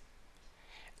subjects.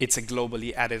 It's a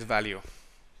globally added value.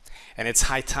 And it's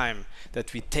high time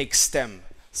that we take STEM,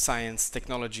 science,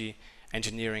 technology,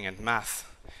 engineering, and math,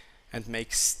 and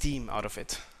make STEAM out of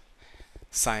it.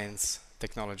 Science,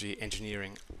 technology,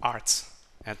 engineering, arts,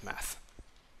 and math.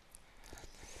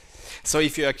 So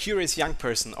if you're a curious young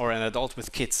person or an adult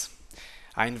with kids,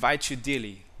 I invite you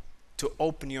dearly to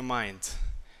open your mind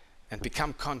and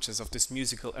become conscious of this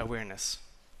musical awareness.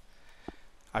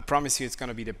 I promise you it's going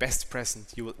to be the best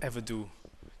present you will ever do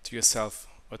to yourself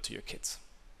or to your kids.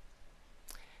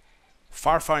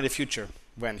 Far, far in the future,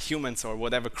 when humans or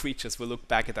whatever creatures will look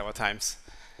back at our times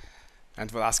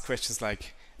and will ask questions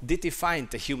like, did they find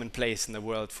the human place in a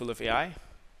world full of AI?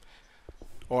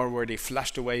 Or were they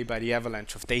flushed away by the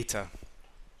avalanche of data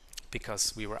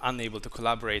because we were unable to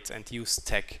collaborate and use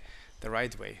tech the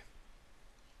right way?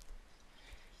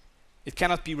 It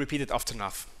cannot be repeated often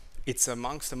enough. It's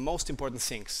amongst the most important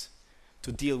things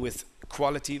to deal with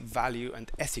quality, value,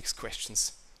 and ethics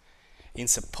questions in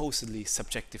supposedly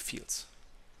subjective fields.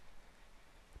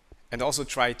 And also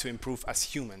try to improve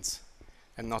as humans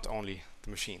and not only the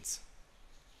machines.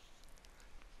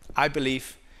 I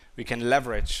believe we can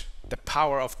leverage the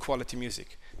power of quality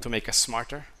music to make us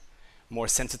smarter, more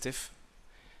sensitive,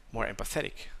 more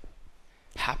empathetic,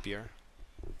 happier,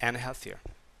 and healthier.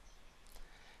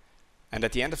 And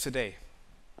at the end of the day,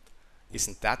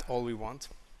 isn't that all we want?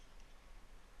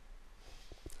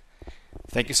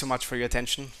 Thank you so much for your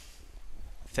attention.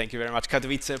 Thank you very much.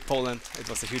 Katowice, Poland. It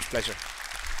was a huge pleasure.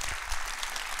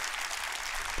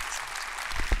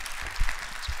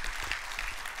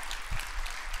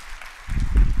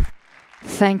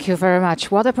 Thank you very much.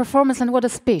 What a performance and what a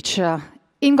speech.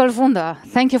 Ingolf Wunder,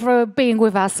 thank you for being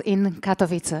with us in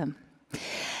Katowice.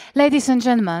 Ladies and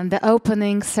gentlemen, the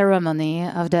opening ceremony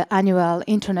of the annual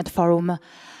Internet Forum,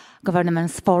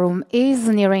 Governance Forum, is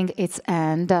nearing its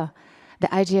end. The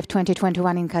IGF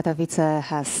 2021 in Katowice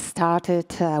has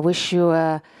started. I wish you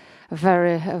a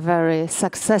very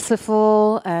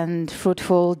successful and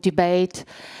fruitful debate.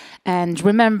 And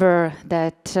remember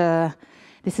that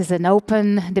this is an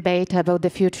open debate about the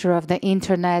future of the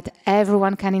internet.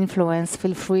 Everyone can influence.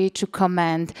 Feel free to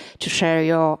comment, to share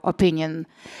your opinion.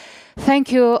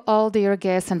 Thank you all dear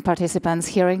guests and participants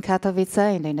here in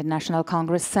Katowice in the International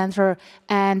Congress Center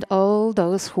and all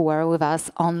those who were with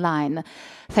us online.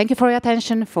 Thank you for your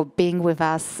attention, for being with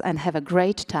us, and have a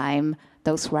great time,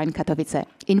 those who are in Katowice,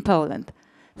 in Poland.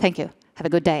 Thank you. Have a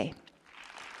good day.